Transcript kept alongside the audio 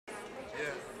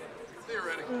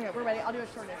Yeah, we're ready. I'll do a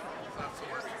short intro.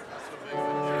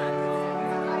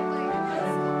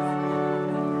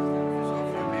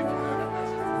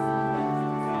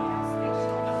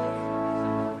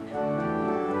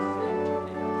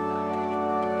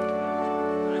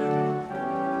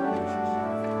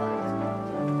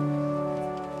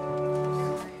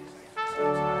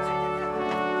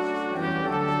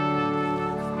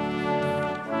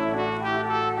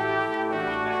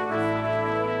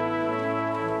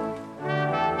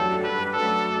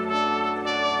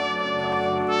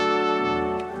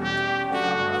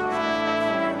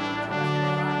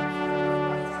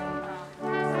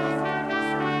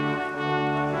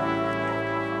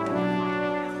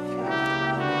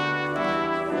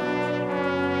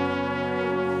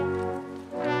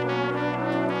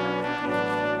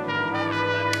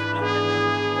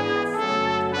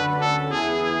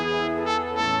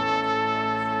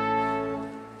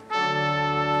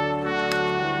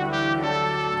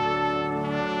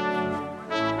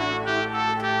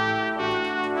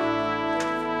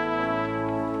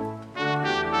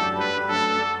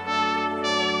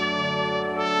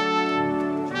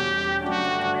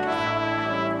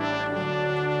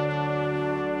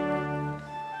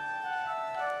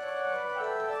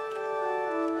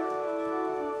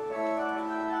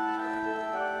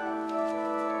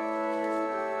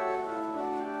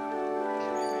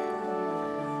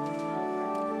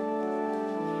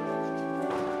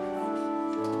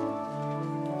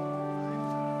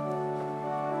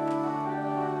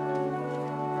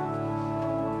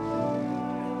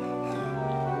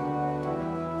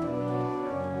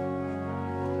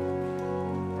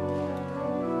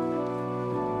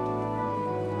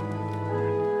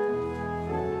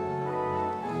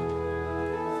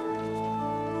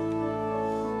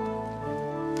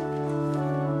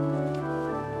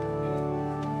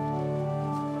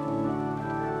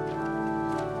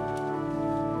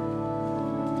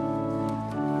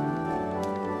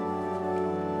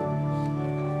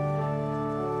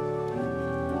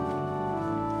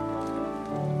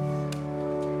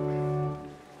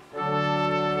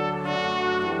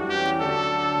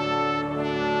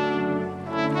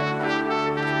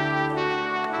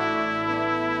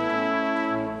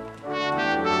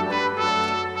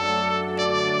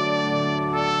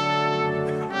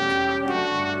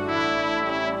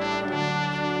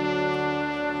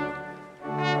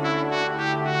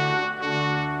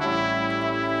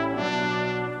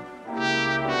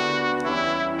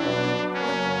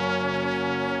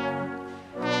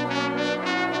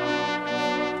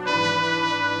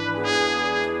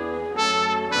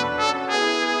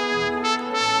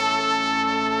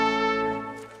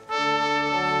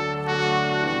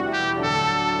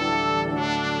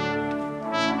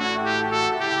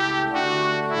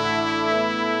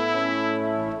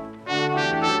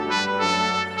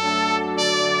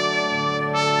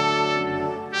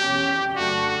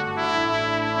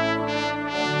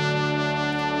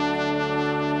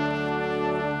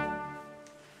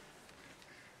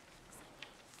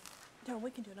 We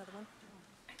can do another one.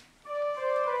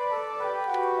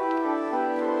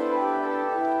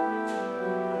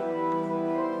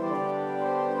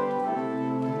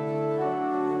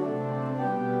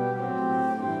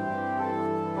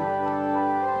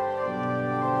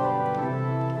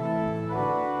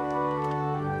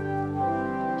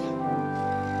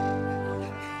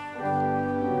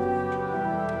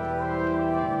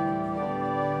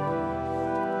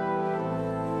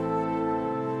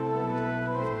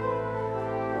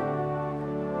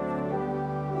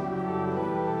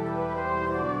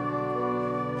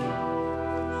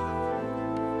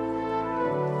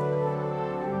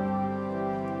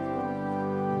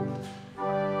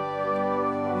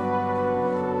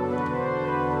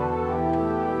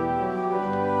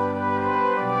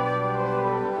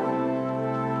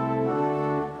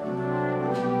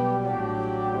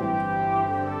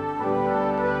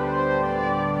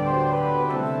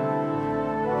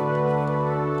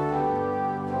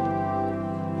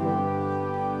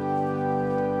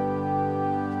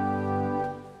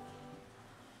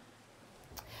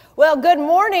 Well, good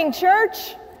morning,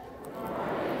 church.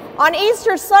 On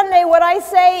Easter Sunday, what I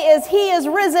say is, He is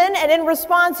risen, and in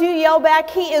response, you yell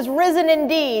back, He is risen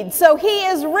indeed. So He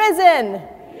is risen.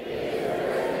 He is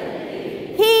risen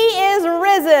indeed. He is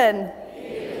risen.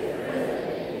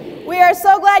 We are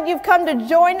so glad you've come to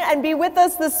join and be with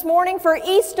us this morning for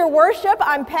Easter worship.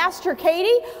 I'm Pastor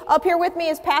Katie. Up here with me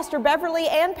is Pastor Beverly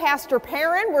and Pastor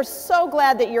Perrin. We're so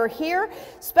glad that you're here.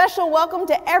 Special welcome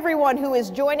to everyone who is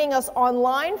joining us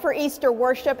online for Easter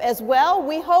worship as well.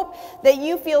 We hope that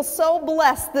you feel so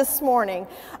blessed this morning.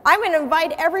 I'm going to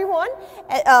invite everyone,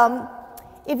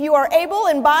 if you are able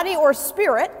in body or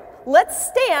spirit, let's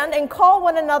stand and call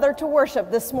one another to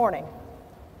worship this morning.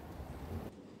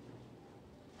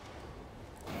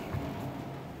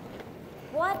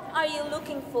 What are you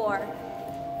looking for?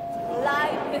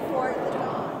 Light before the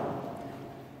dawn.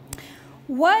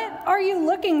 What are you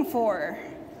looking for?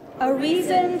 A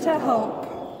reason to hope.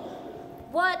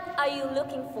 What are you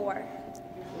looking for?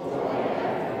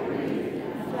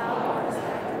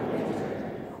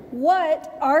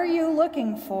 What are you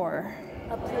looking for?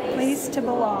 A Place to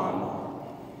belong.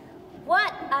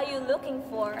 What are you looking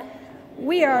for?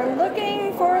 We are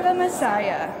looking for the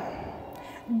Messiah.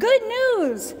 Good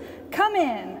news! Come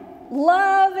in.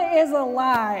 Love is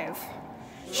alive.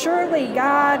 Surely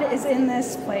God is in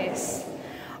this place.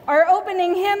 Our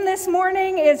opening hymn this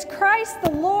morning is Christ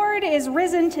the Lord is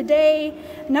Risen Today,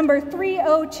 number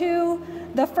 302,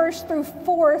 the 1st through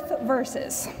 4th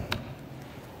verses.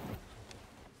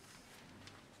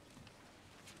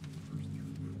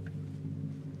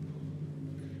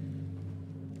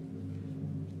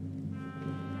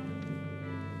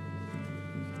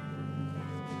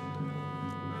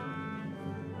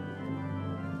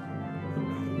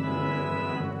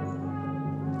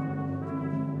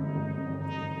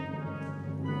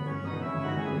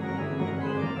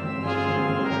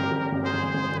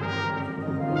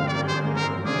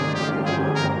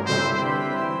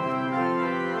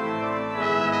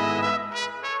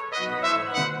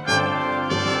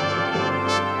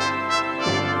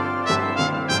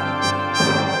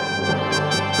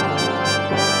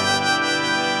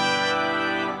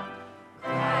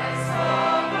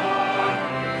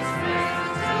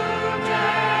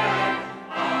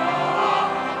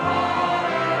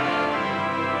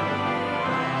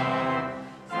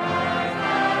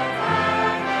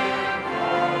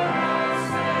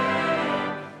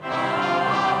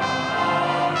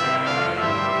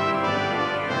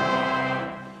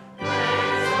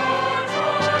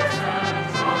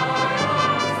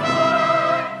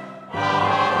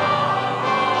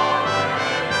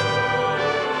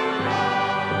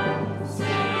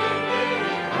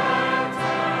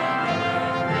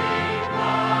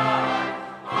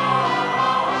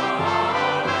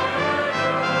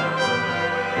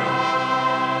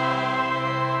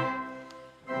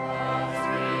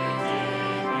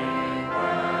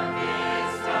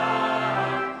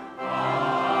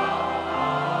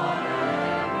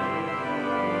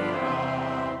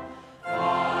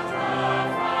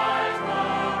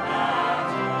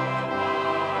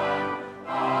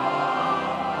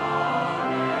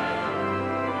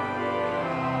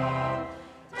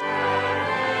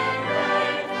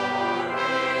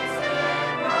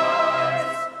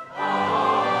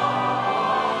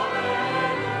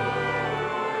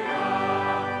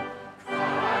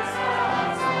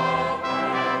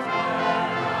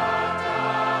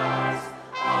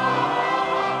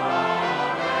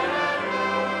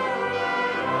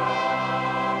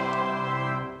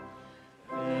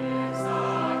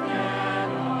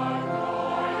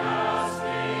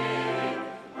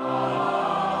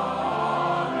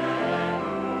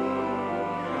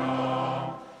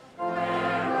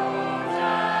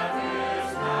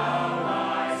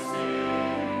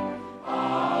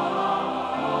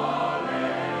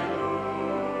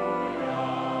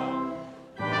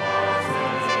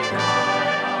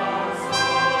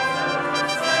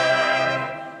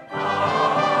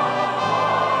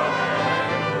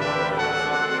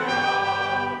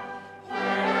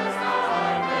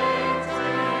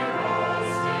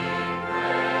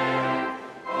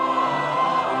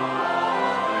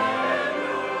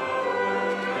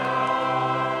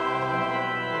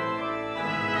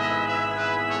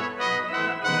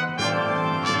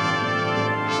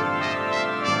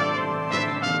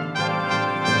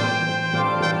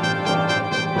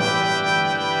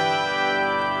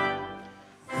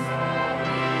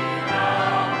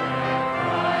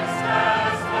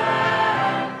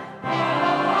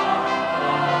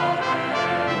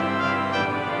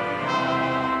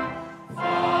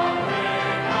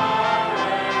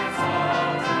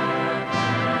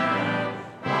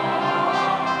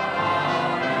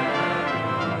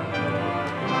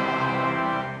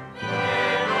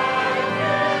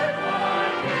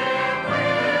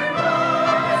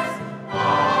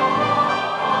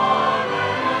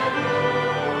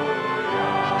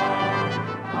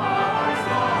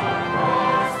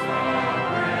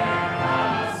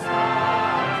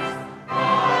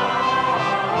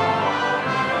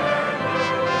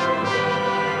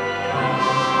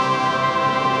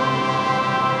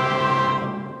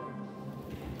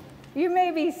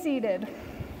 Seated.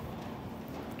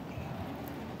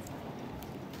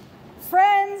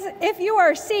 Friends, if you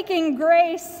are seeking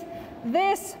grace,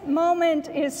 this moment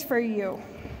is for you.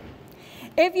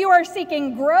 If you are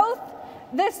seeking growth,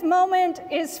 this moment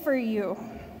is for you.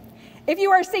 If you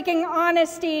are seeking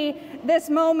honesty, this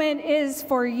moment is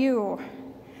for you.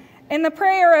 In the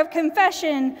prayer of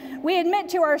confession, we admit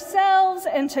to ourselves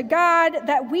and to God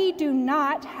that we do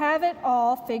not have it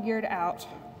all figured out.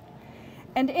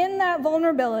 And in that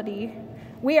vulnerability,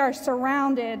 we are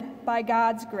surrounded by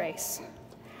God's grace.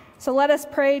 So let us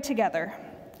pray together.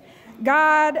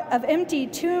 God of empty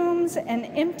tombs and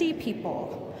empty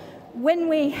people, when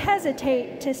we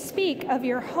hesitate to speak of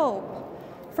your hope,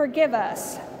 forgive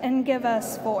us and give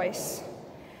us voice.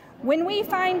 When we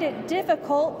find it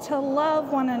difficult to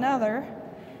love one another,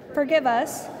 forgive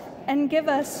us and give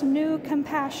us new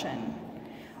compassion.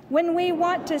 When we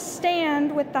want to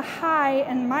stand with the high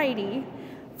and mighty,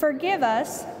 forgive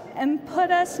us and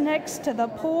put us next to the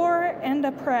poor and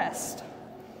oppressed.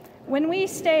 When we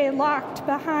stay locked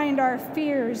behind our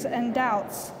fears and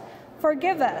doubts,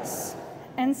 forgive us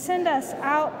and send us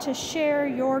out to share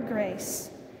your grace.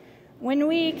 When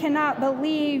we cannot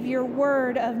believe your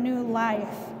word of new life,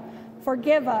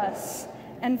 forgive us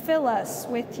and fill us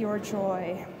with your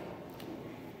joy.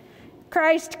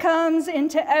 Christ comes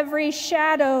into every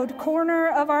shadowed corner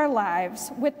of our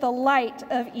lives with the light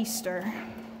of Easter.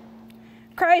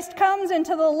 Christ comes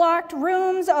into the locked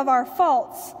rooms of our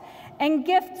faults and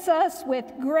gifts us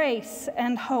with grace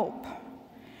and hope.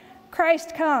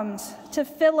 Christ comes to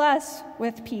fill us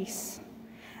with peace,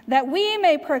 that we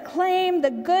may proclaim the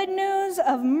good news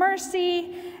of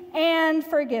mercy and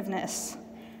forgiveness.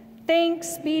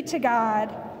 Thanks be to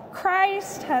God.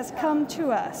 Christ has come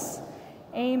to us.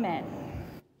 Amen.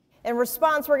 In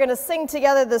response, we're going to sing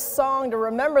together this song to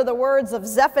remember the words of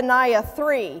Zephaniah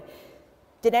 3.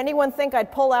 Did anyone think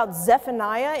I'd pull out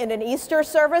Zephaniah in an Easter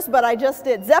service? But I just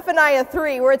did. Zephaniah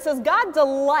 3, where it says, God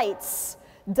delights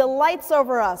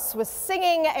over us with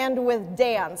singing and with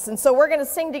dance. And so we're going to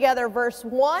sing together verse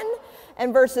 1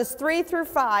 and verses 3 through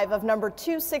 5 of number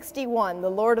 261, The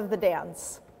Lord of the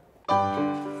Dance.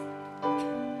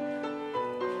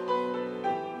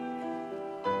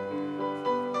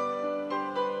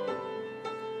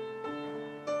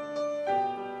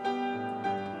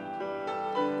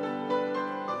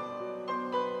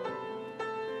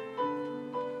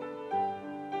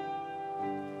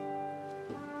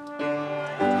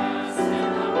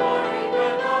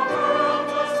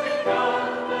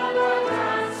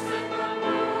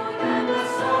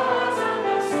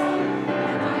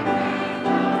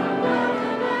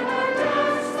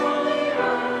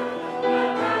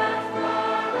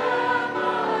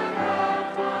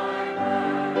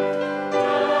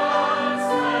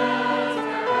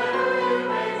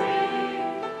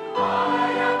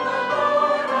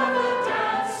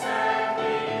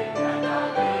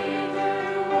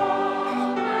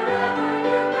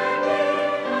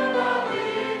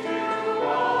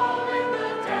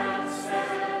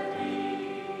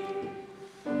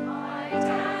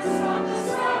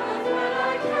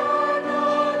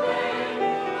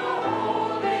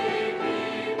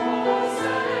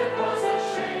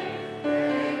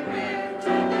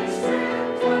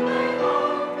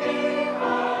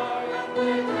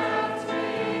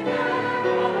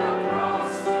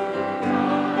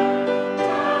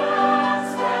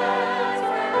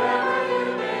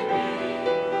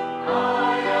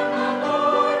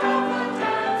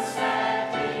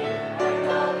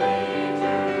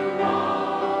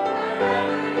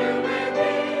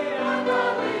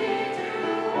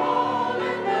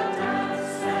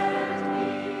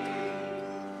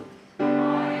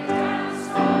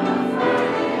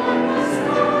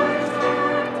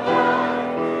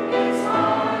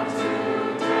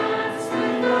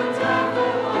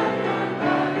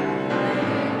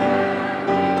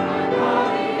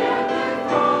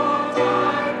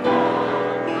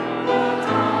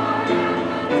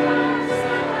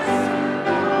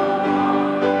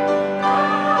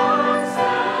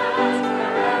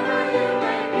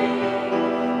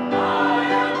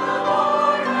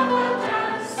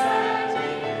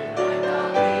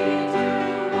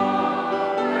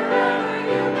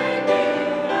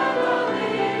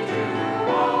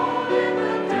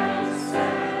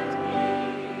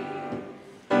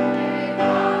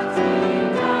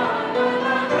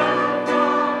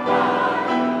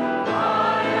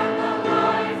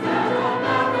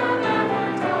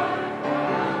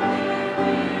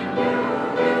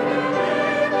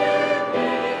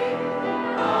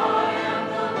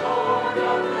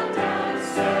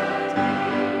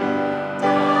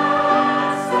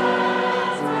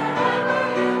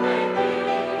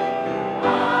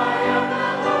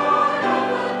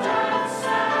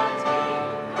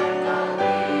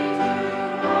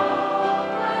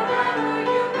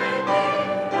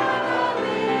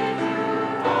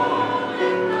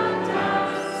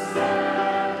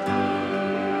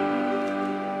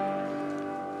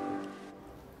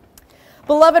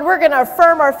 Beloved, we're going to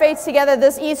affirm our faith together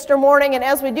this Easter morning, and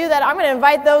as we do that, I'm going to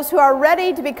invite those who are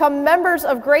ready to become members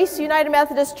of Grace United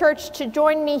Methodist Church to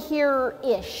join me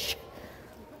here-ish.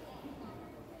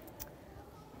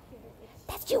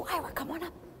 That's you, Ira. Come on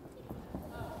up.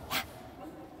 Yeah.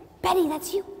 Betty,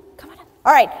 that's you. Come on up.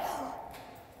 All right.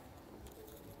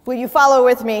 Will you follow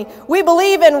with me? We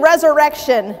believe in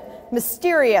resurrection,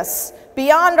 mysterious,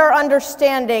 beyond our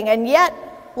understanding, and yet,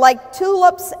 like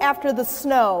tulips after the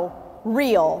snow,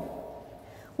 real.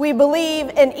 We believe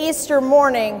in Easter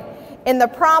morning, in the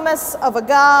promise of a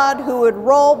God who would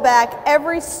roll back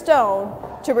every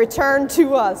stone to return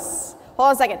to us. Hold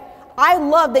on a second. I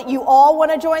love that you all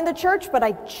want to join the church, but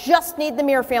I just need the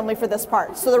Muir family for this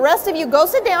part. So the rest of you, go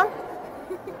sit down.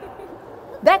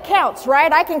 That counts,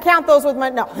 right? I can count those with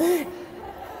my, no.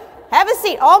 Have a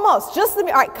seat, almost, just the,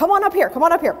 all right, come on up here, come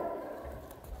on up here.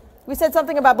 We said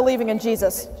something about believing in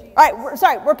Jesus. All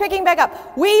right, we're picking back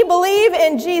up. We believe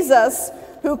in Jesus,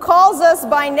 who calls us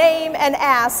by name and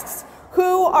asks,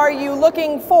 who are you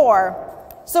looking for?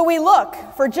 So we look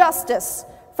for justice,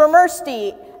 for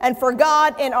mercy, and for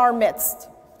God in our midst.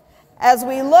 As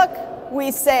we look,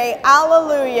 we say,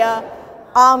 Alleluia,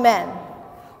 Amen.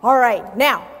 All right,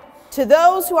 now, to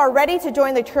those who are ready to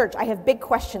join the church, I have big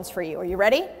questions for you. Are you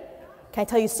ready? Can I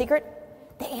tell you a secret?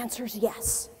 The answer is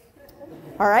yes.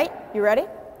 All right, you ready?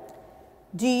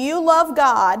 Do you love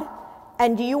God,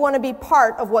 and do you want to be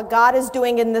part of what God is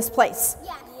doing in this place?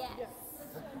 Yes.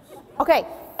 Okay,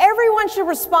 everyone should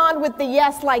respond with the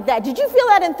yes like that. Did you feel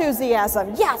that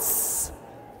enthusiasm? Yes.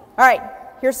 All right,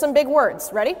 here's some big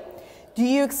words. Ready? Do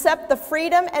you accept the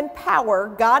freedom and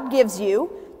power God gives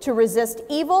you to resist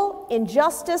evil,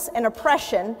 injustice, and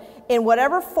oppression in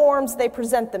whatever forms they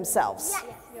present themselves?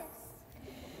 Yes.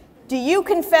 Do you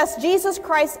confess Jesus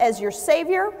Christ as your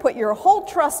Savior, put your whole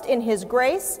trust in His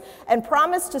grace, and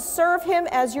promise to serve Him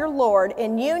as your Lord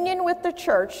in union with the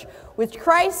church, which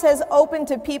Christ has opened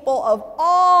to people of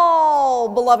all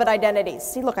beloved identities?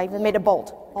 See, look, I even made it bold.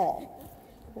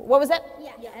 All. What was that?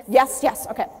 Yes,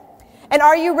 okay. And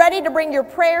are you ready to bring your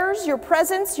prayers, your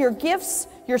presence, your gifts,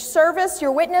 your service,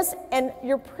 your witness, and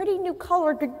your pretty new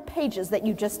colored pages that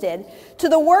you just did to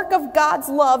the work of God's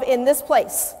love in this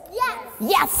place?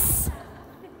 Yes.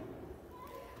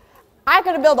 I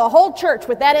could have built a whole church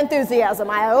with that enthusiasm.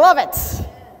 I love it.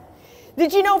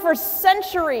 Did you know for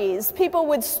centuries people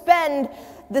would spend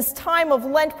this time of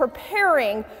Lent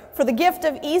preparing for the gift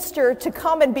of Easter to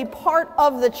come and be part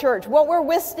of the church? What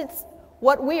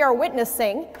we are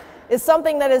witnessing is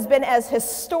something that has been as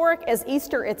historic as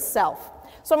Easter itself.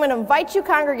 So I'm going to invite you,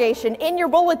 congregation, in your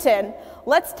bulletin,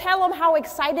 let's tell them how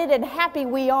excited and happy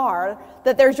we are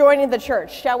that they're joining the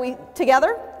church. Shall we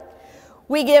together?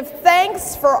 We give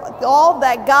thanks for all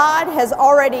that God has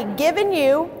already given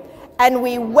you, and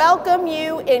we welcome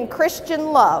you in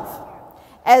Christian love.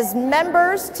 As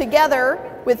members together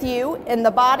with you in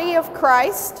the body of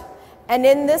Christ and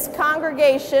in this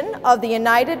congregation of the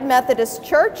United Methodist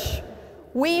Church,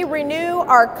 we renew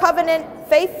our covenant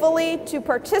faithfully to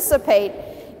participate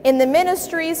in the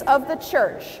ministries of the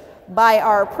church by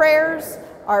our prayers,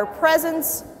 our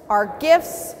presence, our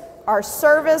gifts, our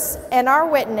service, and our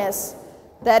witness,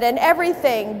 that in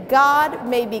everything God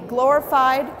may be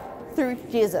glorified through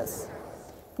Jesus.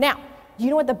 Now, do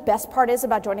you know what the best part is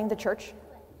about joining the church?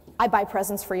 I buy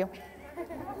presents for you.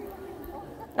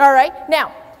 All right,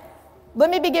 now, let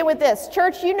me begin with this.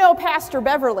 Church, you know Pastor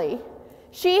Beverly.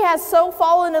 She has so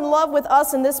fallen in love with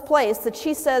us in this place that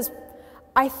she says,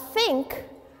 I think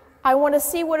I want to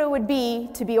see what it would be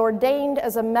to be ordained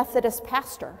as a Methodist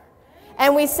pastor.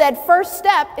 And we said, first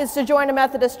step is to join a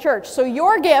Methodist church. So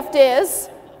your gift is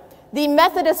the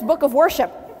Methodist Book of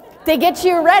Worship to get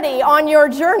you ready on your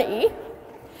journey.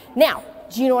 Now,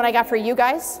 do you know what I got for you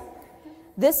guys?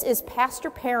 This is Pastor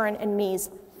Perrin and me's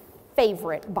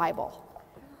favorite Bible.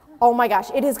 Oh my gosh,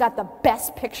 it has got the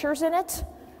best pictures in it.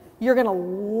 You're going to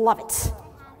love it.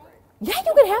 Yeah,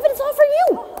 you can have it. It's all for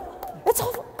you. It's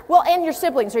all for, well, and your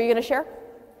siblings. Are you going to share?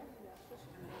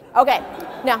 Okay.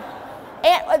 Now,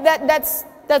 and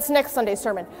that's next Sunday's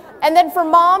sermon. And then for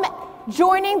Mom,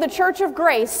 joining the Church of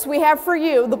Grace, we have for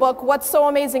you the book, What's So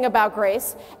Amazing About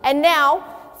Grace. And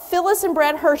now, Phyllis and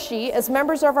Brad Hershey, as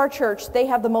members of our church, they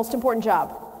have the most important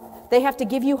job. They have to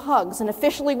give you hugs and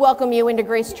officially welcome you into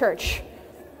Grace Church.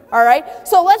 All right?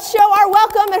 So let's show our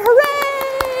welcome and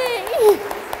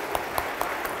hooray!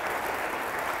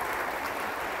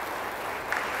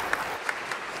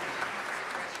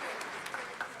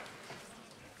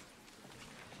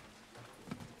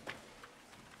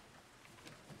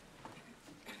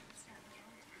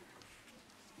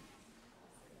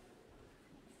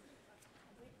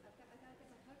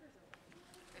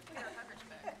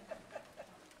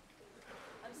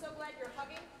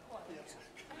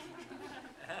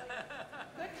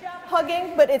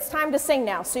 hugging, but it's time to sing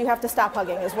now, so you have to stop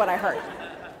hugging, is what I heard.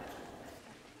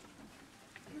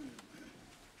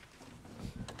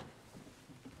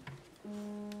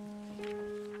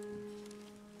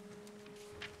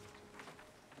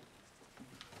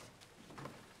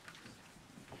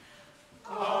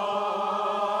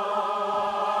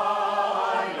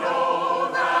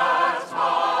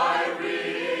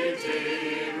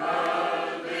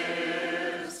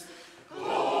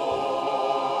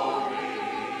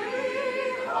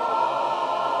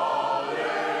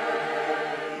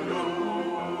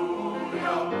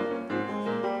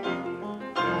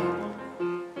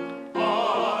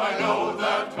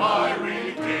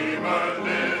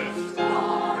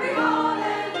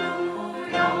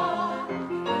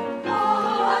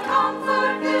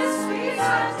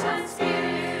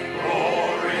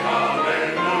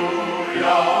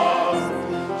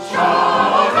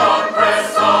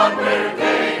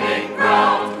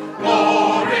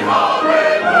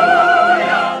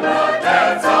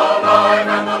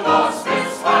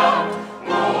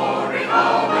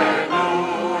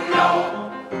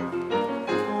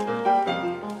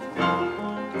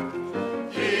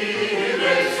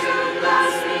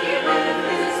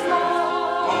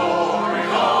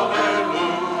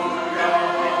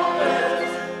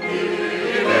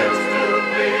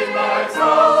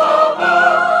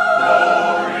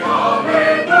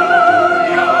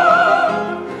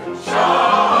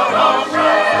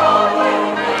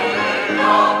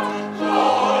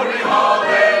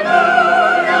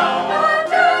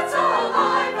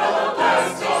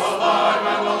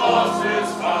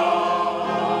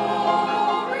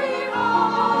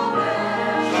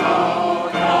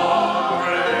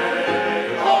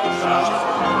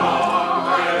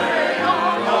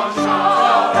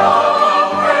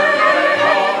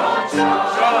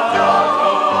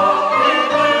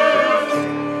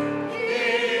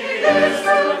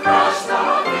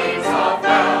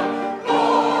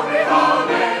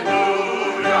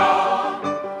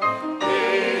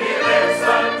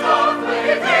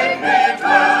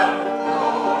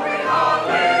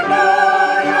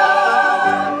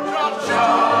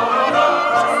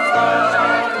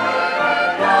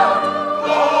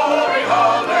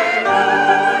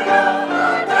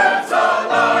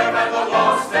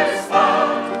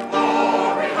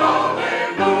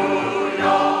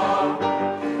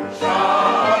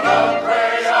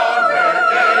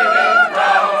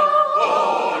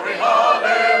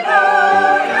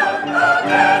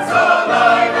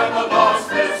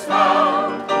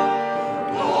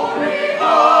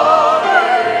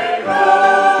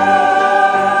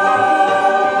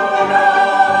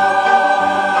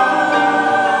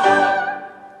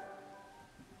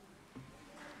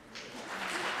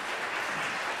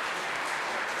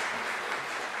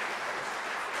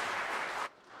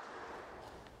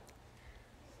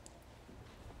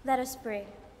 Let us pray.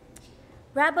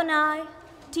 Rabboni,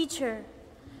 teacher,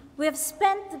 we have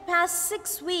spent the past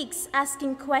 6 weeks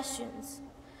asking questions.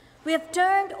 We have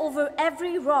turned over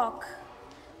every rock.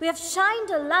 We have shined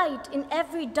a light in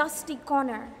every dusty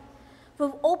corner.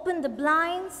 We've opened the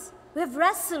blinds. We have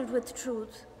wrestled with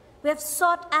truth. We have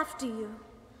sought after you.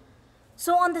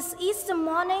 So on this Easter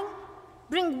morning,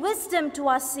 bring wisdom to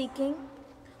our seeking.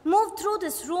 Move through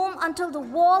this room until the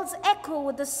walls echo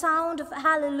with the sound of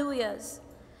hallelujahs.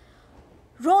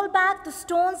 Roll back the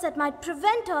stones that might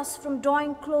prevent us from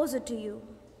drawing closer to you.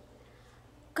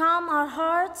 Calm our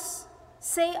hearts,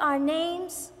 say our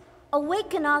names,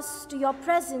 awaken us to your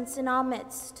presence in our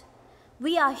midst.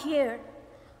 We are here,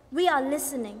 we are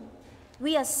listening,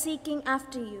 we are seeking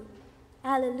after you.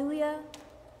 Hallelujah,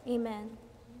 amen.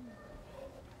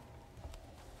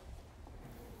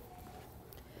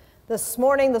 This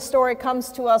morning, the story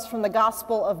comes to us from the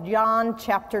Gospel of John,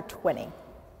 chapter 20.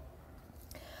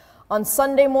 On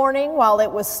Sunday morning, while it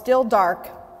was still dark,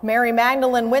 Mary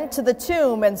Magdalene went to the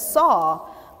tomb and saw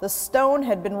the stone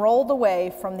had been rolled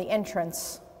away from the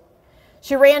entrance.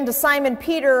 She ran to Simon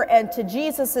Peter and to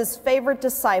Jesus' favorite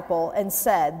disciple and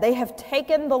said, "They have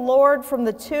taken the Lord from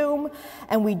the tomb,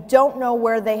 and we don't know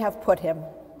where they have put him."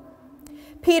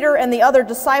 Peter and the other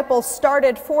disciple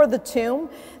started for the tomb.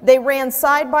 They ran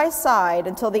side by side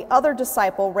until the other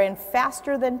disciple ran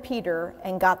faster than Peter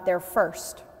and got there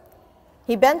first.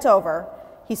 He bent over,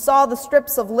 he saw the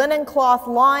strips of linen cloth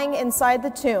lying inside the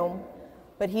tomb,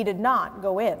 but he did not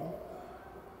go in.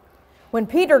 When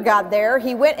Peter got there,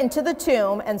 he went into the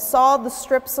tomb and saw the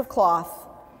strips of cloth.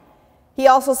 He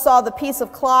also saw the piece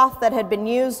of cloth that had been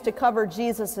used to cover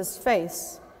Jesus'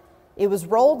 face. It was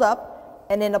rolled up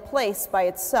and in a place by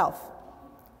itself.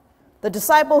 The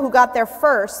disciple who got there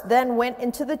first then went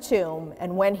into the tomb,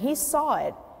 and when he saw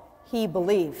it, he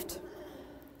believed.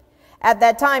 At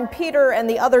that time, Peter and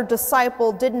the other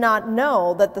disciple did not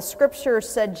know that the scripture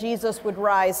said Jesus would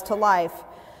rise to life.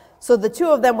 So the two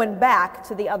of them went back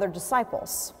to the other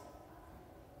disciples.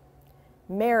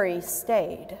 Mary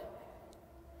stayed.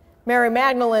 Mary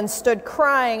Magdalene stood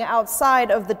crying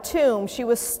outside of the tomb. She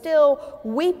was still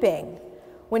weeping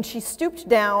when she stooped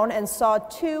down and saw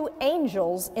two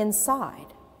angels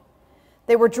inside.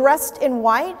 They were dressed in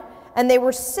white, and they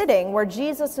were sitting where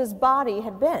Jesus' body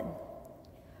had been.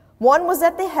 One was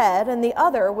at the head, and the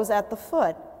other was at the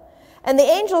foot. And the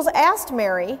angels asked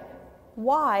Mary,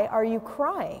 "Why are you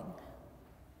crying?"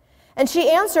 And she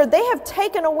answered, "They have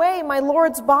taken away my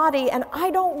Lord's body, and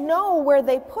I don't know where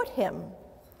they put him."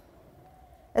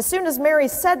 As soon as Mary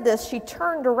said this, she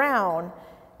turned around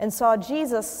and saw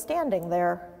Jesus standing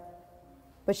there,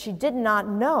 but she did not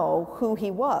know who he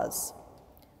was.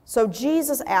 So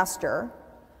Jesus asked her,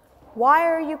 "Why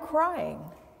are you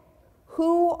crying?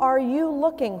 Who are you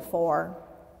looking for?"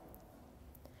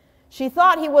 She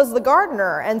thought he was the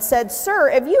gardener and said, "Sir,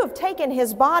 if you have taken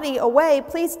his body away,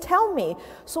 please tell me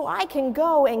so I can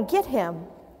go and get him."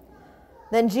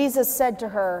 Then Jesus said to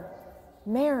her,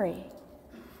 "Mary."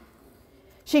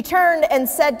 She turned and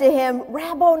said to him,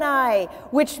 "Rabboni,"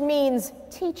 which means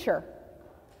teacher.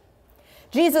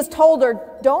 Jesus told her,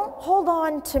 "Don't hold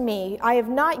on to me. I have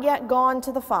not yet gone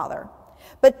to the Father.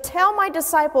 But tell my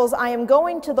disciples I am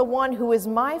going to the one who is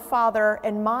my Father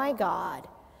and my God,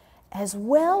 as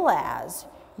well as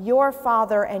your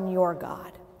Father and your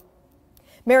God."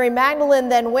 Mary Magdalene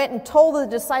then went and told the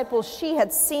disciples she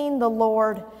had seen the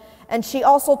Lord, and she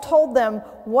also told them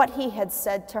what he had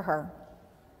said to her.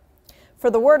 For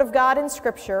the word of God in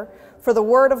Scripture, for the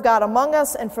word of God among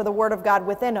us, and for the word of God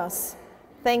within us,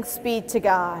 thanks be to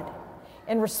God.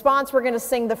 In response, we're going to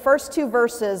sing the first two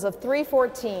verses of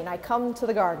 3:14, "I Come to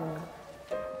the Garden."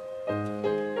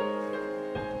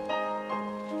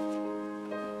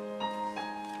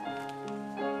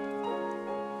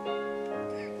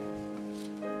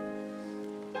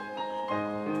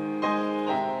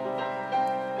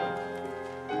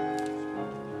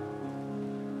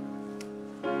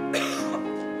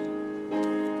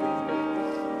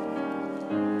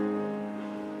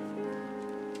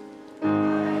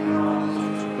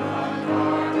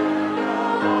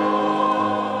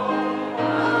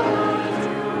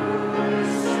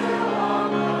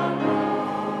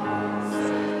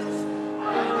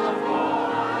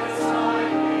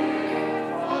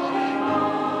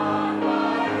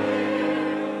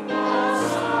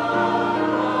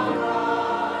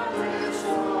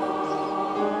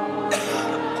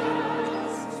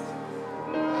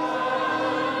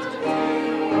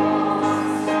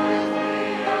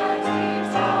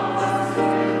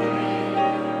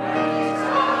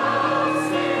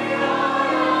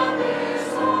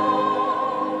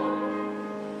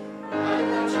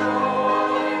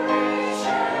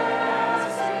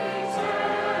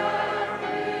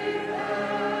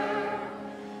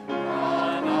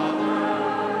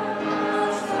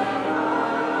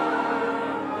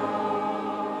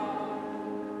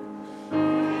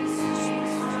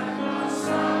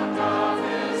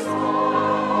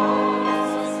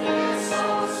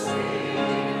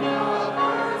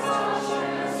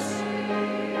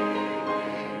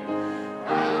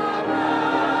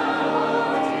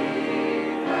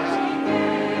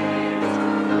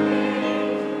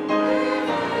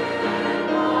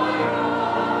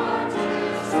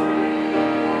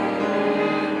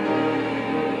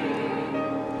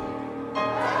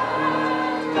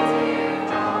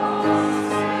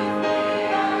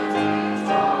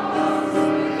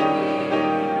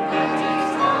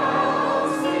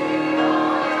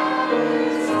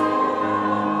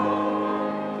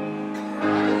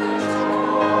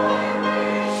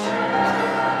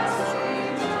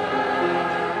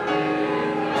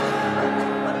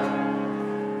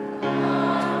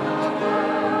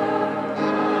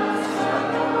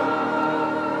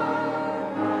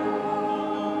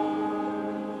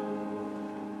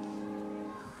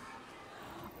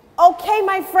 Okay,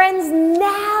 my friends,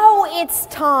 now it's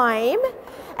time,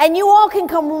 and you all can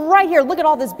come right here. Look at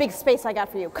all this big space I got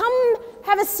for you. Come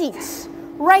have a seat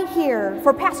right here,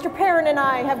 for Pastor Perrin and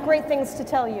I have great things to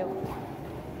tell you.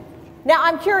 Now,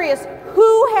 I'm curious,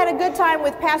 who had a good time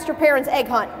with Pastor Perrin's egg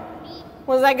hunt?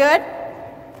 Was that good?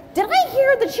 Did I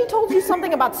hear that she told you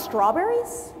something about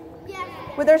strawberries?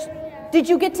 Yes. Did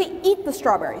you get to eat the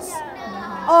strawberries? No.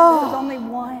 Oh. There was only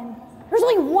one. There's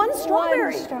only one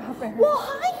strawberry. One strawberry. Well,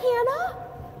 hi, Hannah.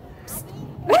 Psst,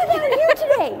 we're down here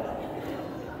today.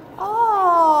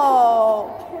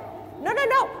 Oh.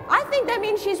 No. I think that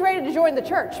means she's ready to join the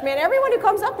church. Man, everyone who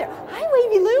comes up there. Hi,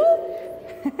 Wavy Lou.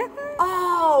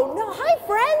 Oh, no. Hi,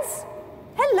 friends.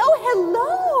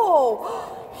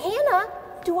 hello. Hannah,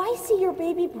 do I see your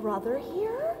baby brother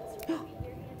here?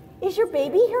 Is your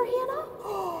baby here, Hannah?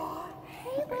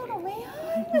 Hey, little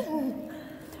man.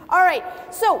 All right,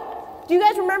 so do you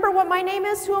guys remember what my name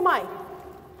is? Who am I?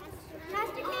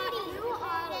 Pastor Katie. You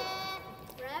are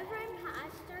Reverend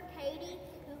Pastor Katie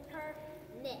Cooper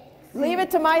Nix. Leave it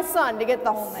to my son to get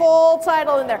the full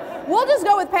title in there. We'll just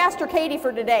go with Pastor Katie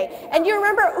for today. And you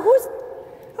remember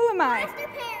Who am I? Pastor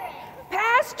Perrin.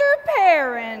 Pastor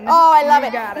Perrin. Oh, I love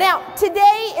it. Got it. Now,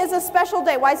 today is a special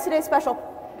day. Why is today special?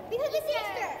 Because it's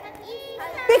Easter.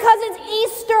 Because it's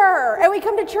Easter, and we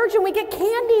come to church and we get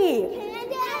candy.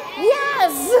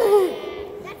 Yes.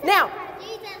 Now,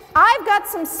 I've got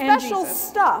some special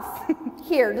stuff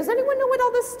here. Does anyone know what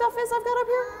all this stuff is I've got up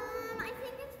here? I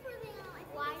think it's for the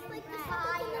like the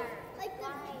fire, like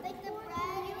the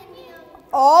bread and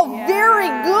Oh, very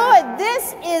good.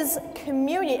 This is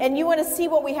communion. And you want to see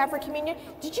what we have for communion?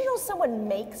 Did you know someone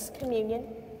makes communion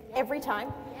every time?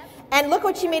 Yep. And look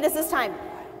what she made us this time.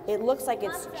 It looks like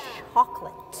it's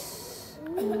chocolate.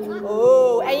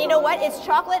 Oh, and you know what? It's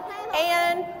chocolate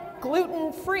and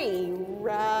gluten-free,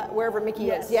 wherever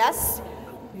Mickey is. Yes?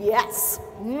 Yes.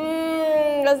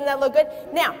 Doesn't that look good?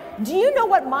 Now, do you know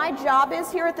what my job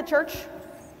is here at the church?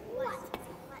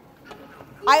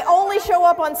 I only show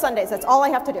up on Sundays. That's all I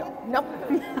have to do. Nope.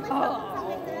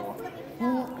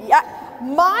 Yeah.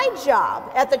 My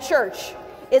job at the church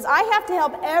is I have to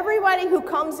help everybody who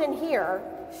comes in here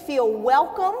feel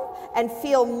welcome and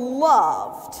feel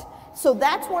loved. So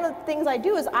that's one of the things I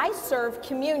do is I serve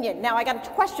communion. Now I got a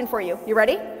question for you. You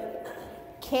ready?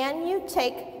 Can you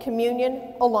take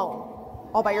communion alone,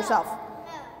 all by yourself?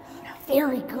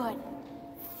 Very good.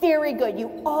 Very good.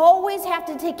 You always have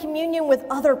to take communion with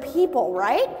other people,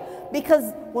 right?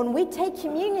 Because when we take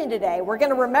communion today, we're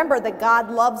going to remember that God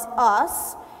loves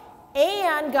us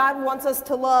and God wants us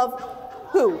to love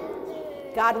who?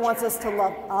 God wants us to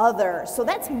love others. So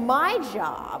that's my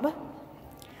job.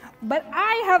 But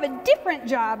I have a different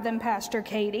job than Pastor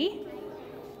Katie.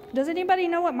 Does anybody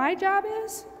know what my job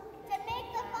is? To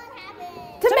make the fun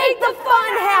happen. To make the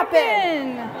fun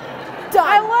happen. Done.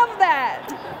 I love that.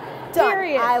 Done.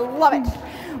 Period. I love it.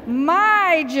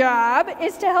 My job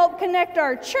is to help connect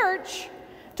our church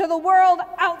to the world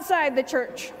outside the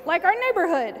church, like our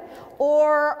neighborhood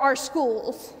or our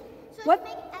schools. So What? to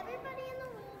make everybody in the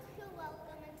world feel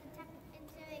welcome and to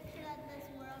make sure that this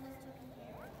world is taken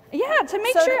care of. Yeah, to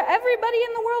make So sure everybody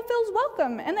in the world feels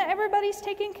welcome and that everybody's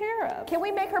taken care of. Can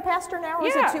we make her pastor now, or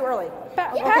is Yeah. it too early?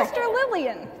 Okay. Pastor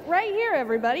Lillian, right here,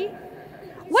 everybody.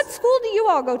 What school do you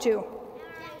all go to?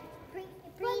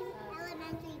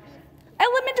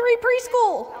 Elementary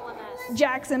preschool.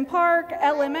 Jackson Park,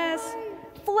 LMS,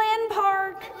 Flynn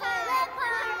Park.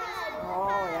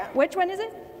 Oh, yeah. Which one is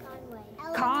it?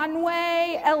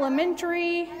 Conway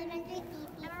Elementary.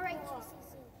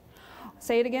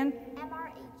 Say it again.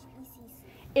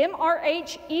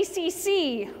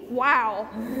 MRHECC. Wow.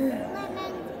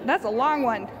 That's a long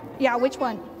one. Yeah, which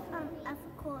one?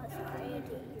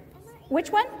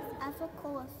 Which one?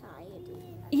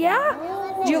 Yeah?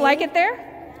 Do you like it there?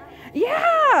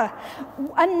 Yeah.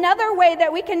 Another way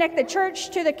that we connect the church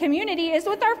to the community is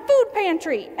with our food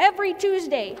pantry every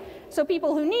Tuesday. So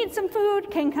people who need some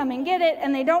food can come and get it,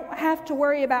 and they don't have to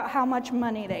worry about how much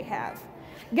money they have.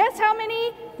 Guess how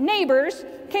many neighbors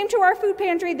came to our food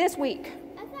pantry this week?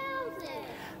 1,000.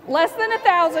 Less than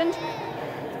 1,000.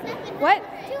 What?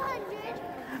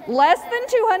 200. Less than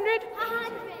 200?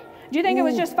 100. Do you think it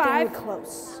was just 5? Very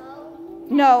close.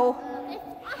 No.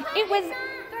 It was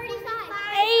 35.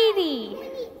 80.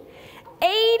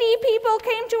 80 people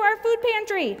came to our food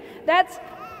pantry. That's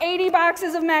 80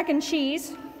 boxes of mac and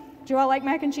cheese. Do you all like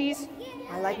mac and cheese?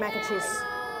 I like mac and cheese.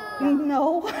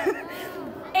 No.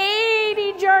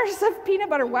 80 jars of peanut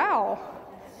butter. Wow.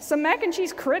 Some mac and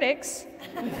cheese critics.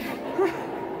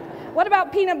 What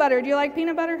about peanut butter? Do you like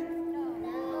peanut butter?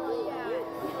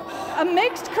 A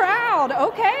mixed crowd.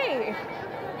 Okay.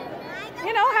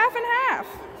 You know, half and half.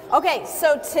 Okay,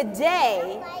 so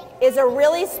today is a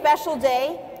really special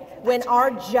day when our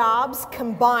jobs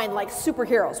combine like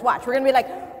superheroes. Watch, we're gonna be like,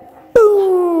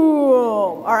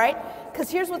 boom, all right? Because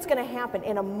here's what's gonna happen.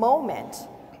 In a moment,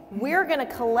 we're gonna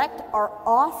collect our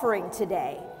offering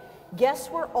today. Guess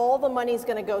where all the money's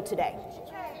gonna go today?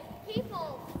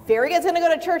 People. Very good, it's gonna go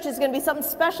to church. It's gonna be something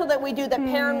special that we do that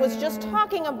Perrin was just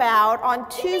talking about on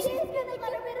Tuesday.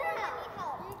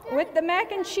 With the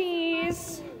mac and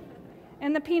cheese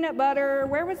and the peanut butter.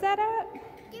 Where was that at?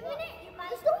 Give me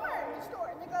the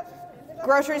store. The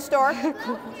Grocery grocery store.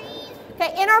 store.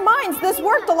 Okay, in our minds, this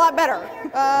worked a lot better.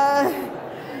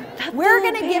 We're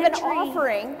going to give an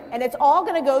offering, and it's all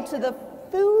going to go to the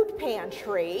food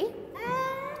pantry.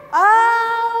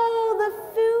 Oh, the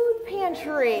food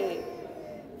pantry.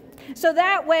 So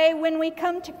that way, when we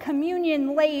come to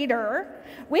communion later,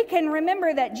 we can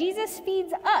remember that Jesus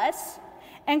feeds us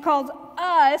and calls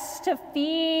us to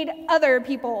feed other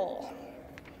people.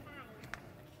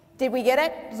 Did we get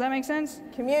it? Does that make sense?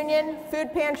 Communion,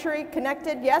 food pantry,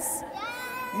 connected, yes?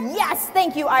 Yes,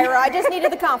 thank you, Ira. I just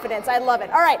needed the confidence. I love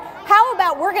it. All right, how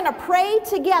about we're going to pray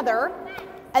together,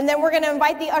 and then we're going to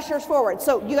invite the ushers forward.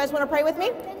 So you guys want to pray with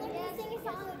me?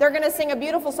 They're going to sing a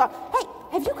beautiful song. Hey,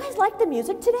 have you guys liked the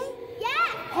music today? Yeah.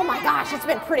 Oh my gosh, it's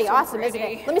been pretty awesome, isn't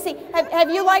it? Let me see.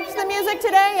 Have you liked the music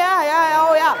today? Yeah,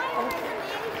 oh yeah.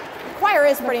 The choir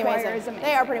is pretty amazing.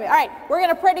 They are pretty amazing. All right, we're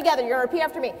going to pray together. You're going to repeat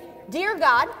after me. Dear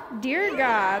God. Dear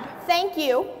God. Thank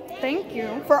you. Thank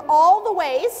you. For all the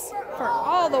ways. For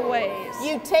all the ways.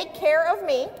 You take care of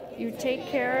me. You take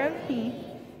care of me.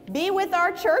 Be with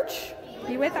our church.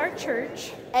 Be with our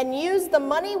church. And use the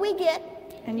money we get.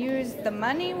 And use the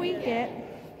money we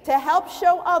get. To help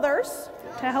show others.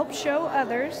 To help show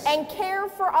others. And care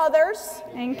for others.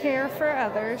 And care for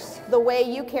others. The way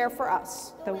you care for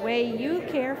us. The way you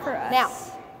care for us. Now,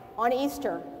 on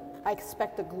Easter, I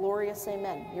expect a glorious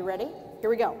amen. You ready? Here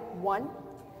we go. 1,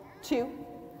 2,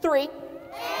 3.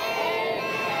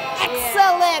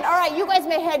 Excellent. All right, you guys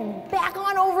may head back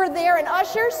on over there, and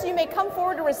ushers, you may come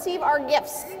forward to receive our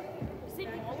gifts. Is it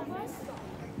all of us?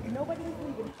 Nobody's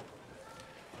leaving.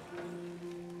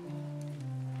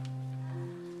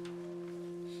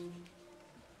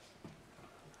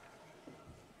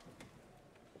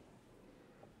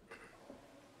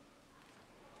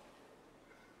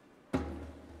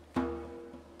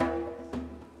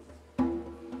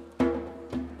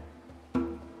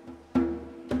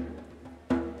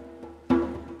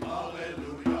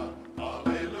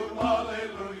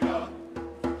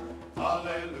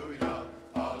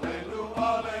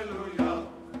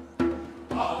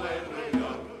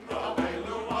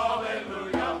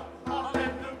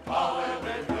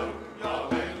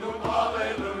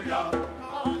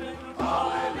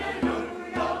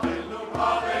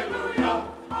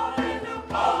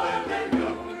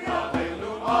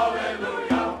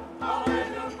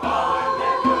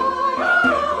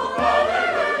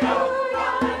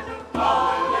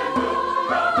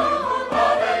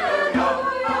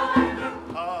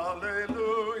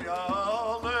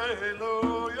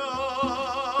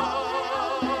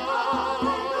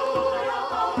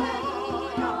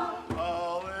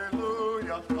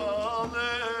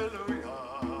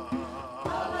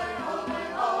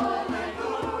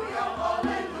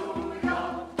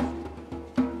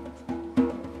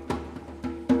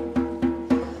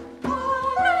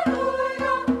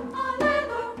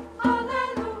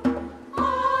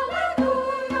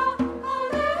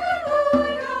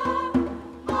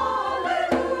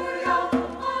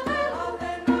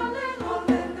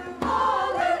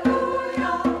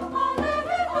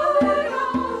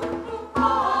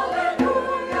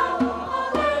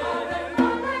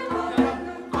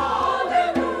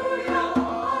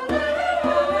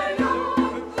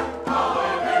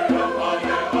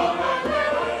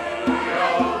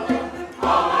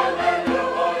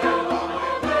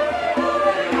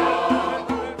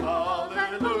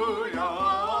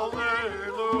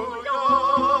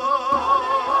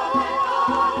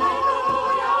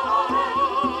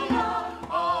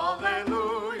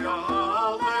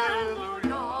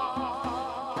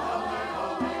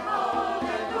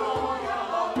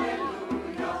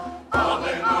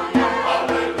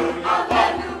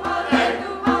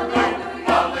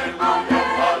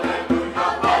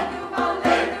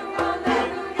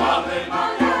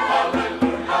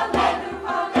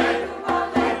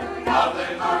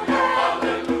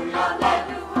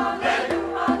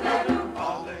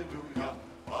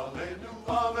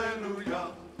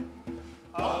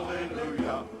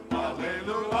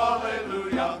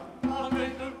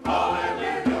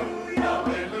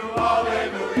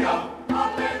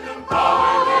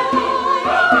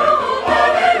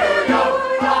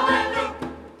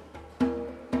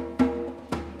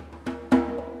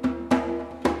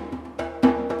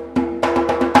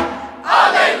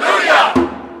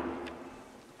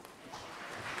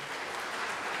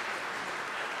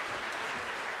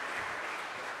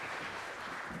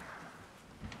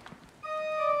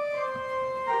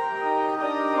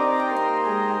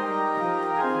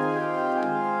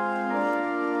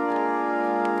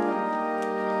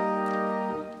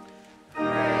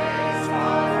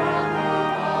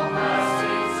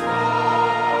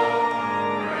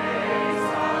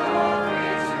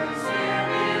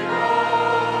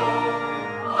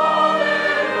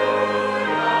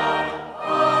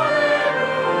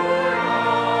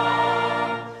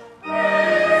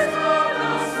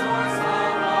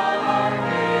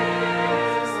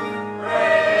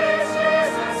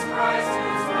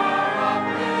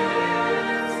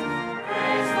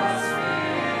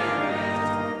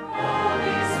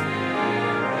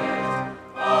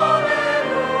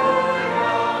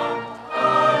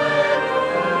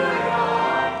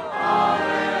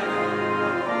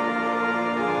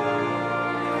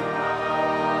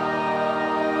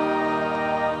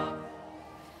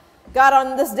 God,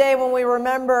 on this day when we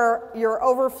remember your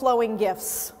overflowing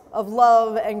gifts of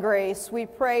love and grace, we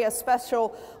pray a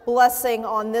special blessing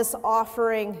on this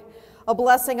offering, a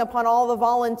blessing upon all the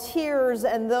volunteers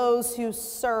and those who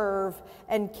serve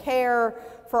and care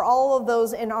for all of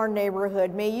those in our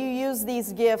neighborhood. May you use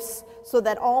these gifts so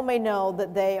that all may know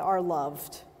that they are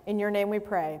loved. In your name we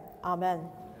pray. Amen.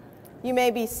 You may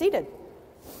be seated.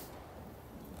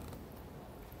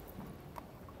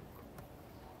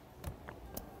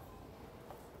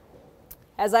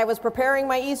 As I was preparing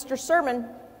my Easter sermon,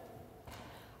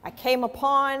 I came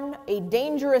upon a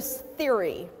dangerous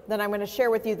theory that I'm going to share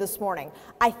with you this morning.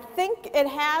 I think it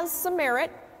has some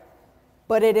merit,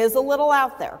 but it is a little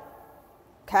out there,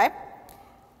 okay?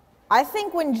 I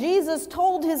think when Jesus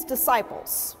told his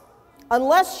disciples,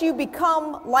 unless you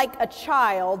become like a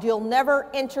child, you'll never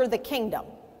enter the kingdom,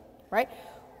 right?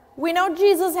 We know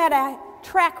Jesus had a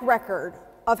track record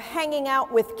of hanging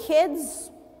out with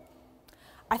kids.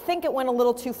 I think it went a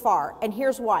little too far, and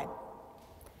here's why.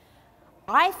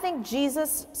 I think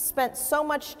Jesus spent so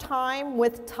much time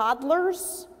with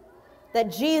toddlers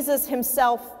that Jesus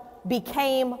himself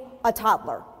became a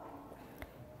toddler.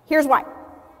 Here's why,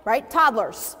 right?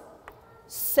 Toddlers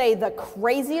say the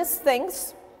craziest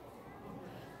things.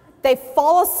 They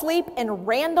fall asleep in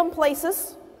random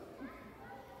places.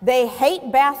 They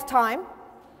hate bath time.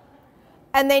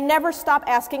 And they never stop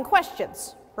asking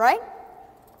questions, right?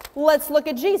 Let's look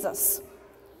at Jesus.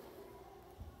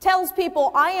 Tells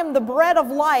people, I am the bread of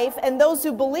life, and those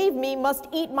who believe me must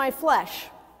eat my flesh.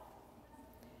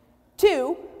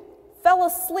 2, fell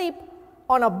asleep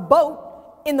on a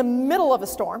boat in the middle of a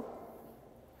storm.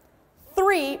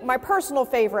 3, my personal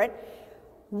favorite,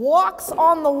 walks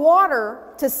on the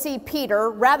water to see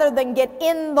Peter rather than get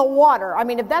in the water. I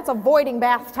mean, if that's avoiding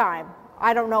bath time,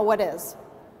 I don't know what is.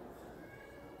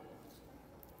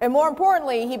 And more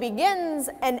importantly, he begins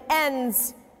and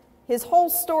ends his whole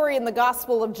story in the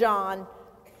Gospel of John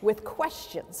with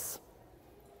questions.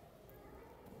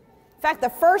 In fact, the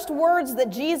first words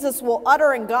that Jesus will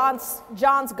utter in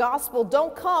John's Gospel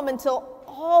don't come until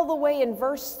all the way in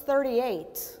verse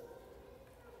 38.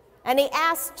 And he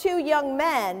asks 2 young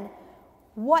men,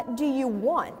 "What do you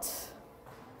want?"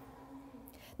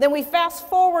 Then we fast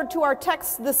forward to our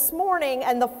text this morning,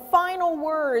 and the final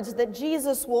words that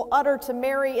Jesus will utter to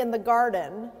Mary in the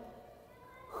garden,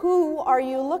 "Who are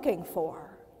you looking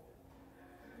for?"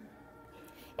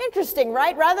 Interesting,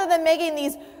 right? Rather than making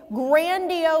these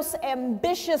grandiose,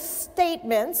 ambitious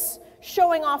statements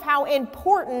showing off how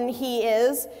important he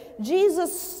is,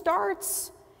 Jesus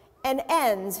starts and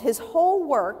ends his whole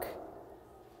work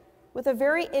with a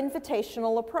very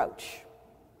invitational approach.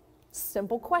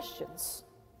 Simple questions,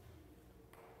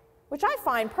 which I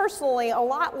find personally a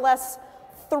lot less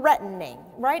threatening,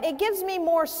 right? It gives me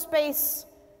more space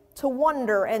to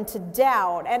wonder and to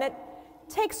doubt, and it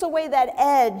takes away that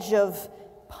edge of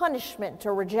punishment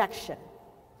or rejection.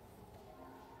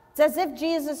 It's as if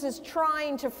Jesus is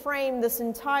trying to frame this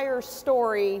entire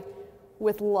story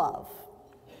with love.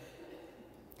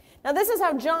 Now, this is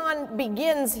how John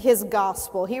begins his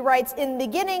gospel. He writes, "In the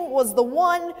beginning was the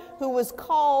one who was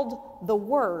called the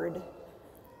Word.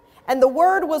 And the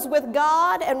Word was with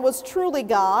God and was truly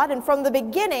God. And from the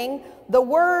beginning, the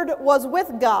Word was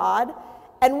with God.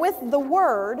 And with the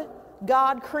Word,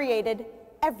 God created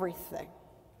everything."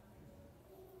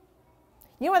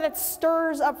 You know what that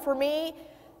stirs up for me?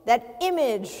 That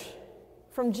image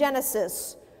from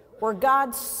Genesis where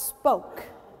God spoke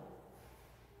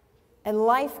and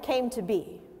life came to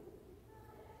be.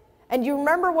 And you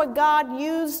remember what God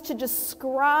used to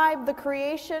describe the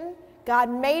creation? God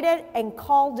made it and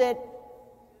called it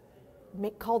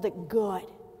good.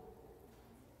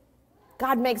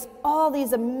 God makes all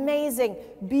these amazing,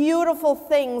 beautiful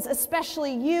things,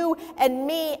 especially you and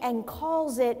me, and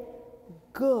calls it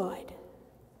good.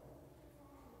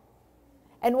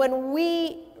 And when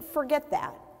we forget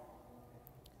that,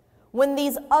 when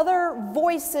these other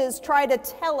voices try to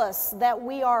tell us that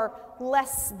we are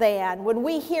less than, when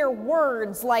we hear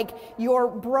words like "you're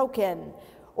broken"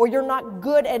 or "you're not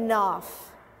good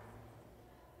enough,"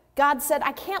 God said,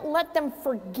 I can't let them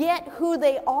forget who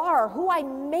they are, who I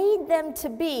made them to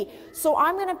be. So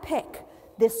I'm going to pick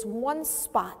this one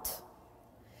spot,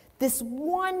 this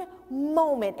one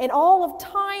moment in all of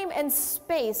time and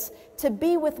space to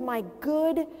be with my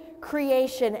good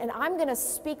creation, and I'm going to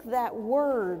speak that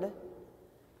word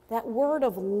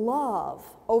of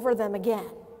love over them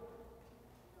again.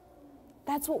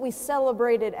 That's what we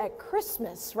celebrated at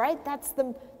Christmas, right? That's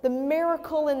the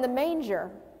miracle in the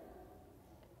manger.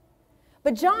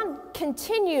 But John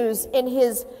continues in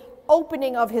his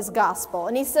opening of his gospel,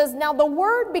 and he says, "Now the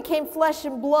Word became flesh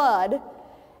and blood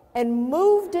and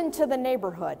moved into the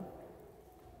neighborhood.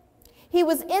 He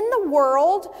was in the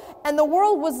world, and the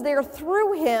world was there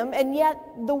through him, and yet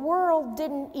the world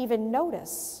didn't even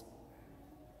notice.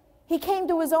 He came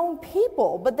to his own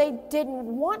people, but they didn't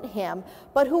want him.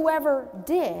 But whoever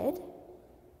did,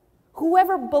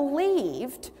 whoever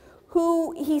believed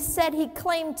who he said he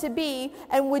claimed to be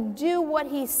and would do what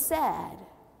he said,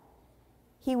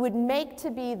 he would make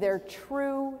to be their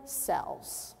true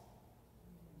selves.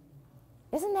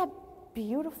 Isn't that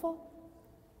beautiful?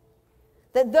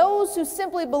 That those who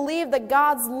simply believe that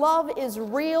God's love is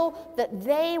real, that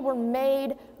they were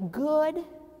made good,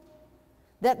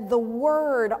 that the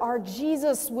Word, our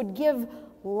Jesus, would give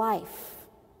life.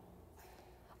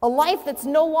 A life that's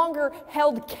no longer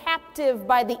held captive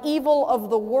by the evil of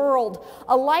the world.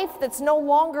 A life that's no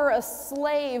longer a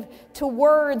slave to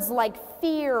words like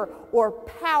fear or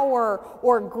power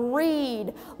or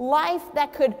greed. Life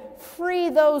that could free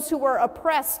those who are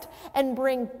oppressed and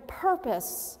bring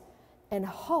purpose and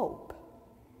hope.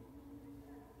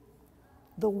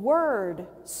 The Word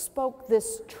spoke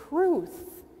this truth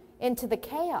into the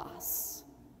chaos.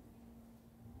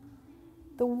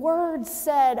 The Word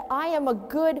said, I am a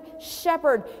good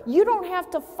shepherd. You don't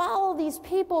have to follow these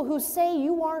people who say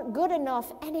you aren't good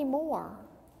enough anymore.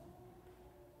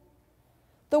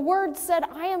 The Word said,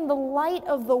 I am the light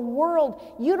of the world.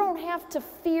 You don't have to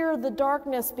fear the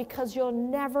darkness because you're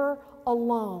never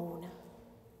alone.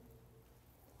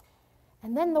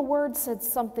 And then the Word said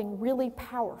something really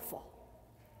powerful.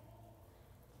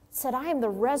 It said, I am the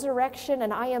resurrection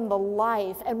and I am the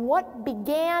life. And what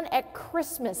began at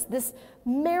Christmas, this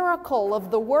miracle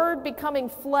of the Word becoming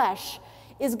flesh,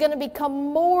 is going to become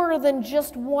more than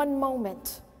just one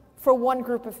moment for one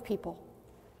group of people.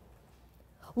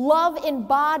 Love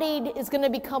embodied is going to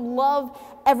become love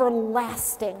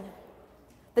everlasting.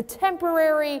 The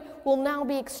temporary will now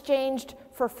be exchanged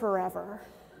for forever.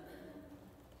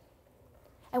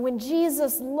 And when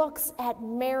Jesus looks at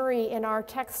Mary in our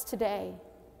text today,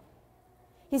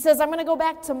 he says, I'm going to go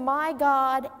back to my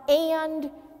God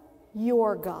and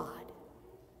your God.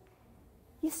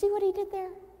 You see what he did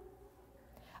there?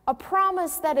 A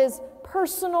promise that is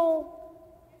personal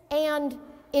and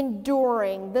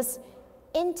enduring, this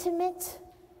intimate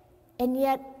and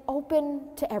yet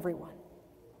open to everyone.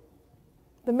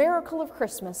 The miracle of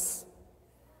Christmas,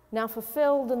 now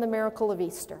fulfilled in the miracle of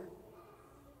Easter.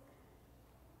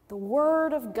 The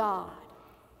Word of God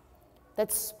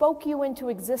that spoke you into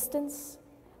existence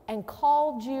and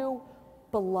called you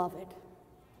beloved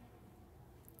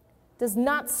does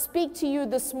not speak to you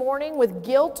this morning with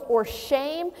guilt or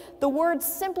shame. The Word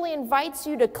simply invites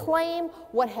you to claim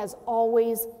what has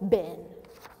always been.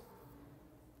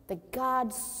 That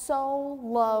God so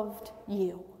loved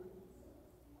you.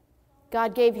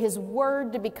 God gave his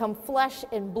Word to become flesh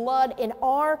and blood in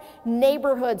our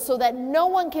neighborhood so that no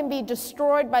one can be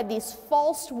destroyed by these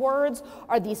false words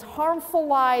or these harmful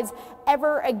lies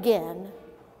ever again.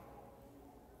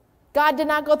 God did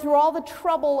not go through all the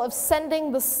trouble of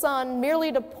sending the Son merely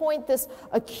to point this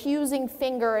accusing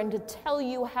finger and to tell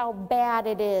you how bad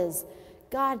it is.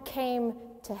 God came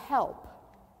to help,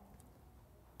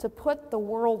 to put the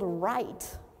world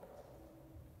right,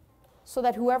 so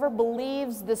that whoever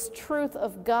believes this truth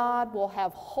of God will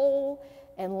have whole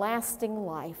and lasting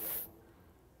life.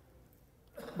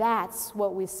 That's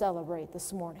what we celebrate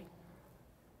this morning.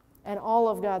 And all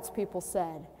of God's people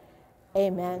said,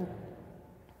 amen.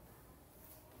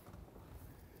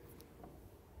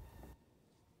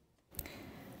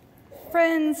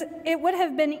 Friends, it would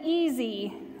have been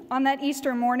easy on that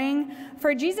Easter morning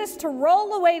for Jesus to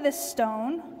roll away the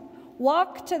stone,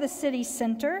 walk to the city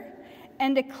center,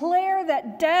 and declare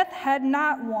that death had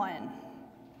not won.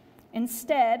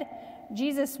 Instead,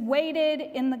 Jesus waited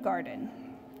in the garden.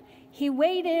 He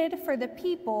waited for the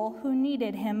people who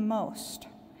needed him most.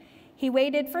 He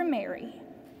waited for Mary.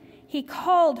 He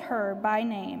called her by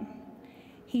name.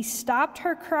 He stopped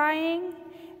her crying,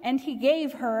 and he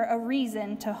gave her a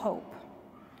reason to hope.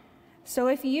 So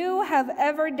if you have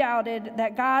ever doubted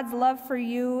that God's love for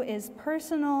you is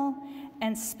personal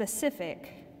and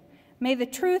specific, may the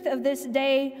truth of this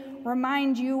day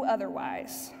remind you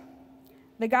otherwise.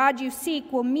 The God you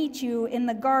seek will meet you in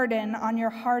the garden on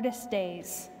your hardest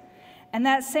days. And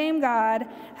that same God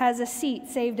has a seat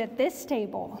saved at this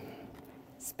table,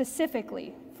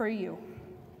 specifically for you.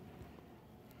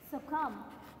 So come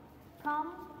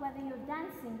whether you're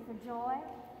dancing for joy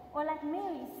or like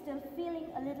Mary, still feeling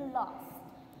a little lost.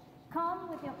 Come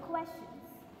with your questions.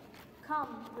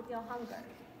 Come with your hunger.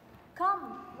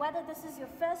 Come whether this is your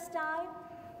first time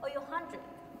or your 100th.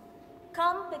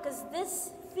 Come because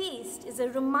this feast is a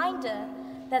reminder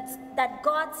that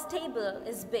God's table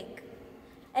is big,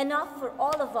 enough for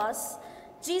all of us.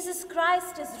 Jesus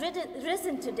Christ is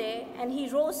risen today, and he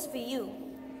rose for you.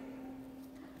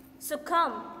 So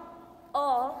come,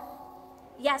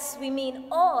 all, yes, we mean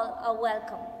all are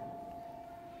welcome.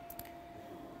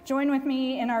 Join with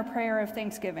me in our prayer of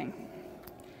thanksgiving.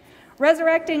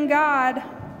 Resurrecting God,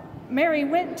 Mary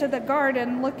went to the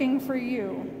garden looking for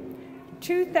you.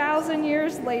 2,000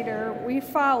 years later, we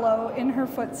follow in her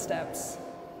footsteps.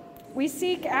 We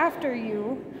seek after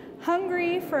you,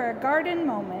 hungry for a garden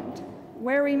moment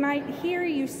where we might hear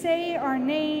you say our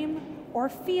name or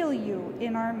feel you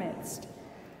in our midst.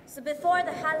 So before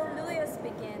the hallelujahs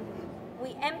begin,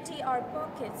 we empty our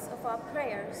buckets of our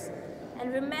prayers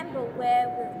and remember where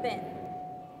we've been.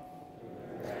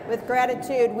 With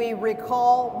gratitude, we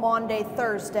recall Maundy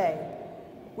Thursday.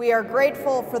 We are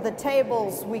grateful for the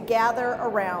tables we gather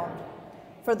around,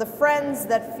 for the friends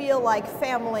that feel like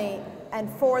family, and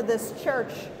for this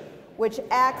church, which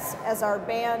acts as our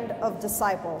band of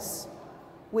disciples.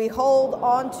 We hold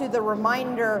on to the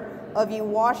reminder of you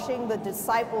washing the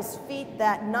disciples' feet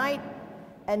that night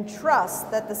and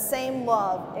trust that the same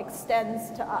love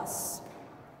extends to us.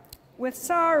 With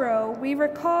sorrow, we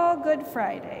recall Good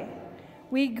Friday.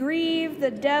 We grieve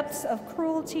the depths of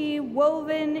cruelty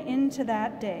woven into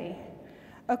that day,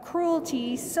 a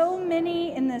cruelty so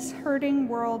many in this hurting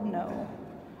world know.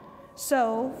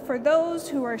 So, for those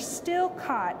who are still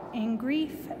caught in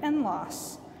grief and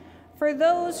loss, for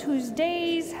those whose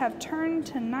days have turned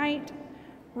to night,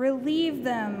 relieve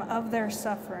them of their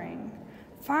suffering.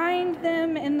 Find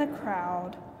them in the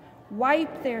crowd,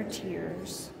 wipe their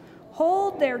tears,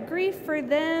 hold their grief for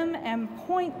them, and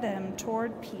point them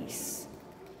toward peace.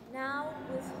 Now,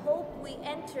 with hope, we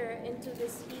enter into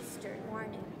this Easter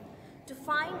morning to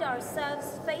find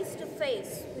ourselves face to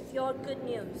face with your good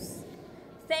news.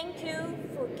 Thank you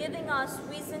for giving us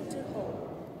reason to hope.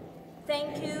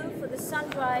 Thank you for the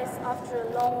sunrise after a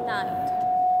long night,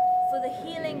 for the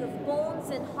healing of bones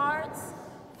and hearts,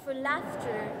 for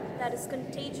laughter that is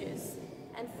contagious,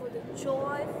 and for the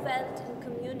joy felt in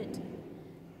community.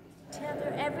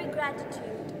 Tether every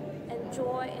gratitude and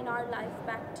joy in our life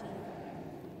back to you.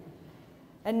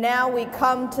 And now we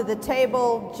come to the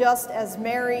table just as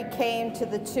Mary came to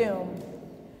the tomb.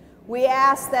 We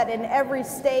ask that in every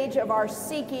stage of our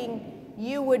seeking,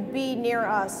 you would be near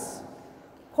us.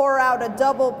 Pour out a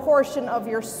double portion of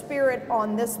your Spirit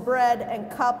on this bread and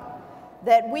cup,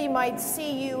 that we might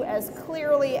see you as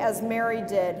clearly as Mary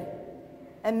did.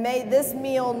 And may this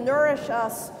meal nourish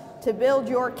us to build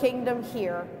your kingdom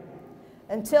here.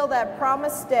 Until that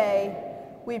promised day,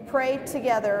 we pray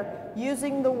together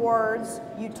using the words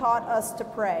you taught us to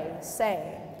pray,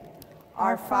 saying,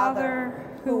 Our Father,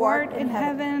 who art in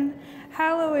heaven,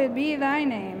 hallowed be thy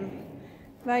name.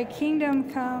 Thy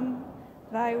kingdom come,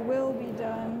 thy will be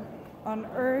done, on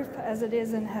earth as it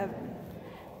is in heaven.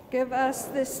 Give us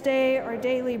this day our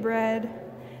daily bread,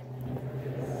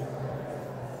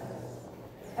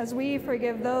 as we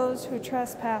forgive those who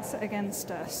trespass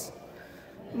against us.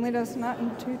 And lead us not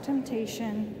into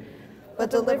temptation, but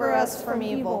deliver us from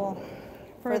evil.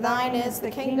 For thine is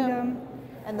the kingdom,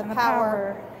 and the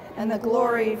power, and the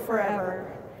glory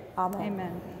forever. Amen.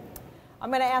 Amen. I'm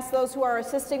going to ask those who are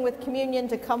assisting with communion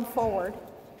to come forward,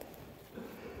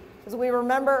 as we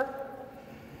remember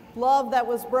love that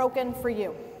was broken for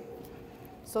you,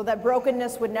 so that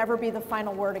brokenness would never be the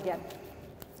final word again.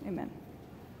 Amen.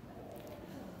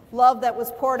 Love that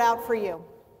was poured out for you,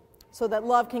 so that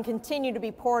love can continue to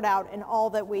be poured out in all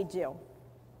that we do.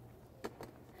 You're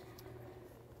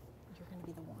going to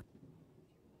be the one.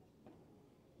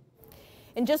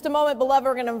 In just a moment, beloved,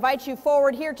 we're going to invite you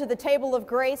forward here to the table of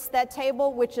grace, that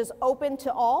table which is open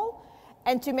to all,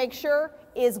 and to make sure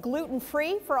is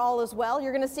gluten-free for all as well.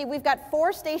 You're going to see we've got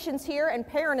 4 stations here, and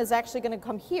Perrin is actually going to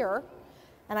come here,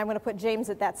 and I'm going to put James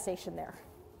at that station there.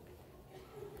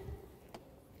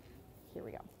 Here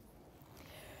we go.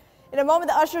 In a moment,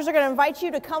 the ushers are going to invite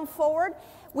you to come forward.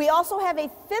 We also have a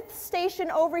 5th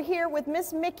station over here with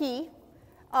Miss Mickey,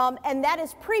 and that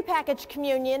is prepackaged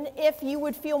communion if you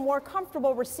would feel more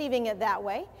comfortable receiving it that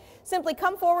way. Simply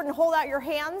come forward and hold out your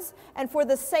hands, and for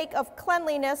the sake of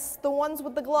cleanliness, the ones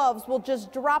with the gloves will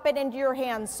just drop it into your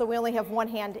hands so we only have one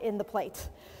hand in the plate.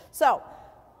 So,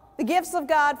 the gifts of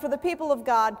God for the people of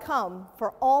God come,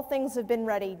 for all things have been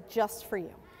ready just for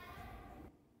you.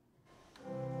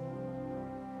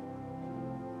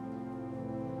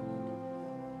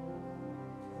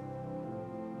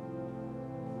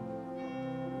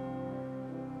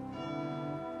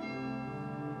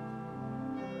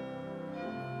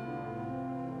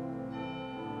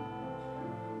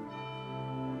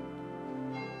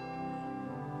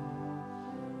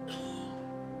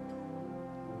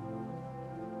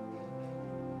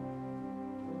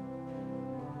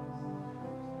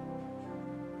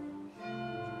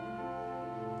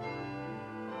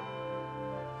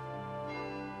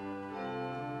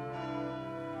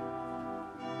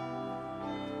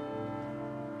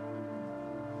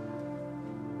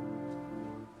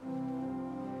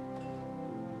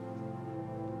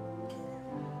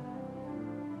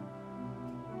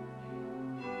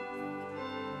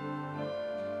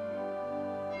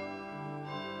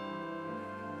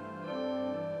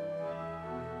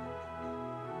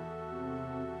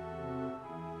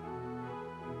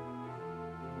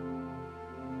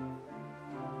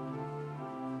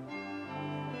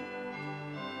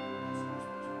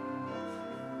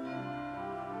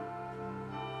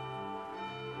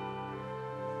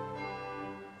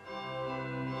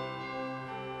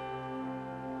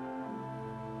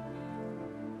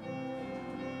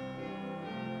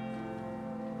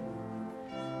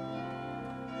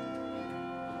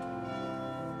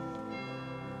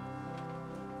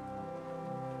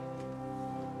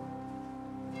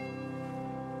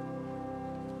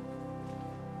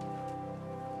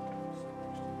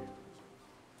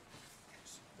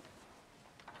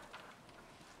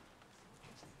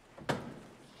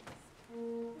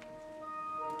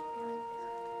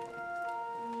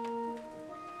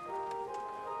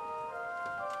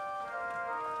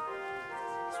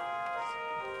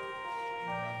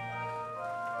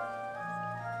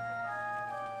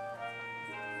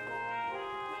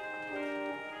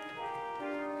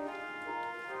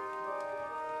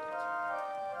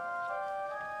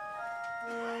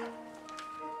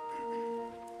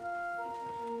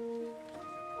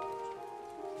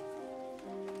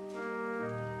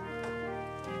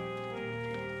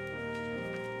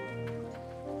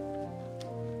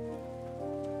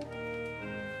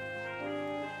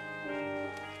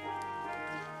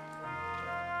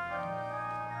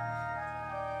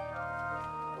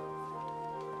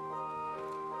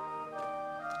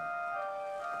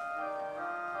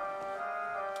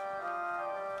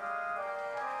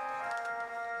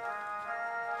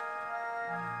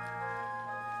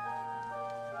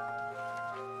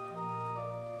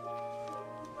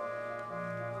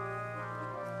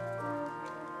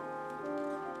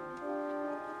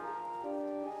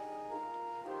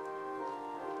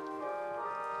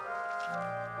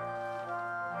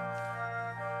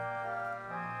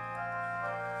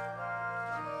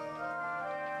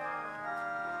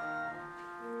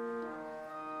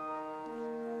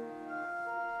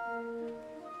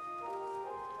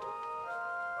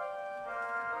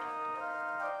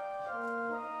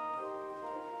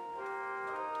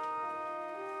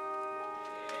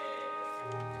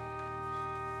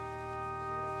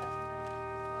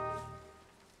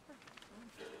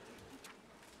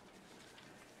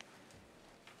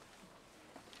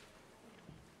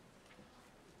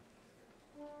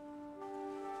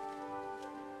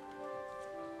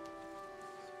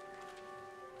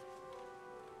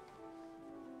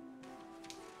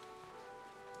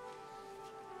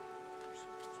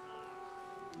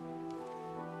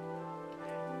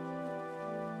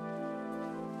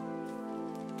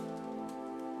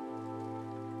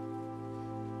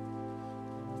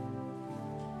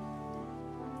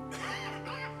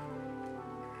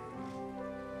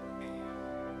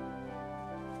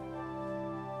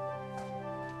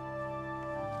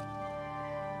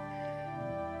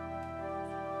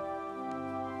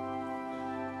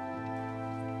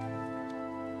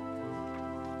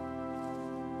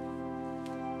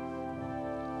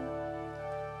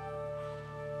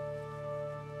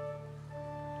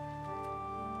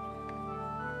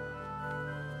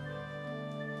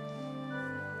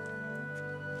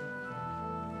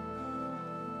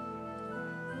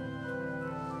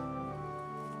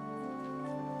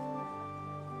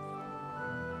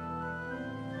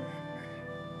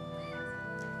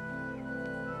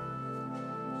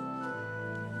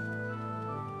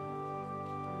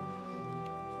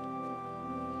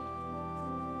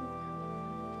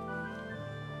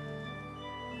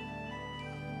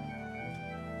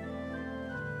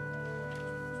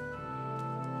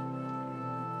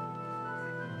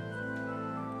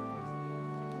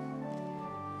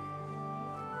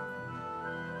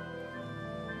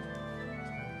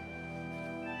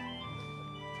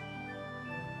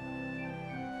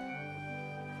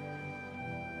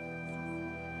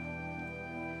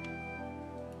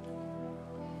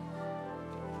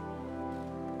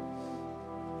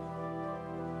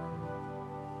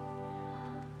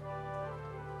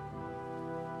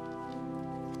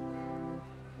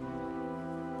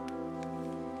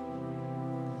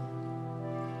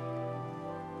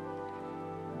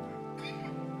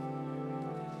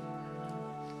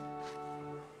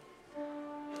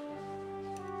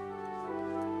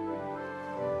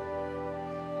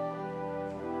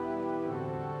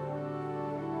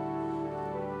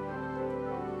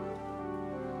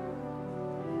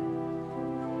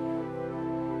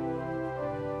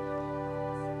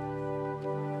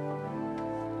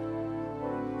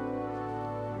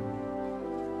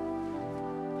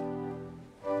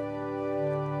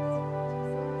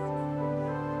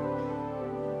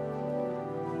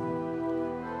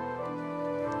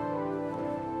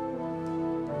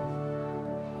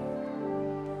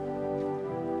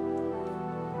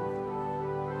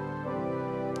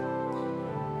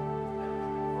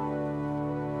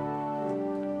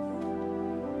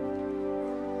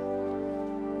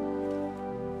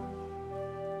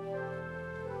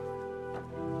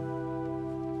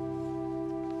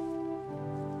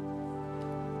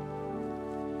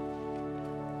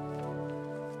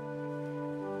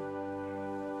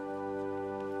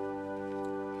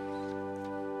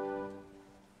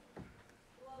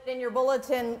 In your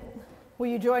bulletin, will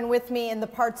you join with me in the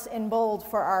parts in bold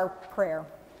for our prayer?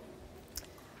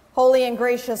 Holy and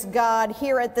gracious God,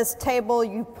 here at this table,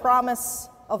 your promise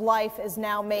of life is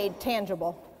now made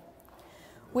tangible.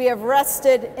 We have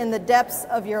rested in the depths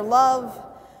of your love.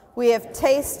 We have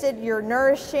tasted your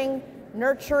nourishing,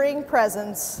 nurturing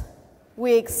presence.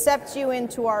 We accept you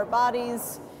into our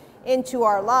bodies, into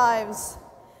our lives.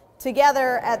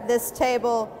 Together at this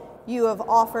table, you have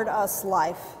offered us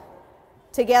life.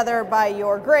 Together by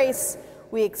your grace,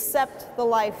 we accept the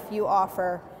life you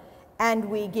offer, and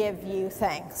we give you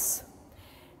thanks.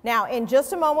 Now, in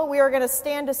just a moment, we are going to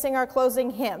stand to sing our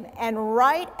closing hymn, and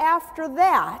right after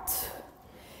that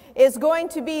is going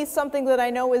to be something that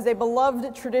I know is a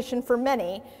beloved tradition for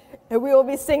many, and we will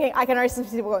be singing. I can already see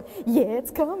people going, yeah,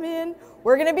 it's coming.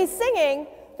 We're going to be singing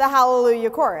the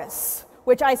Hallelujah Chorus,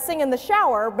 which I sing in the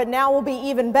shower, but now will be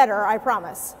even better, I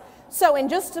promise. So in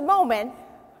just a moment,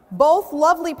 both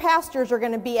lovely pastors are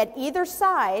going to be at either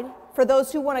side for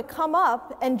those who want to come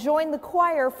up and join the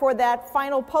choir for that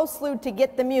final postlude to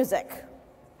get the music.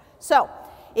 So,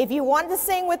 if you want to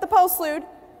sing with the postlude,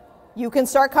 you can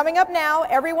start coming up now.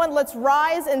 Everyone, let's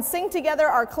rise and sing together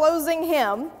our closing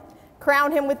hymn,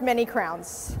 Crown Him with Many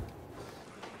Crowns.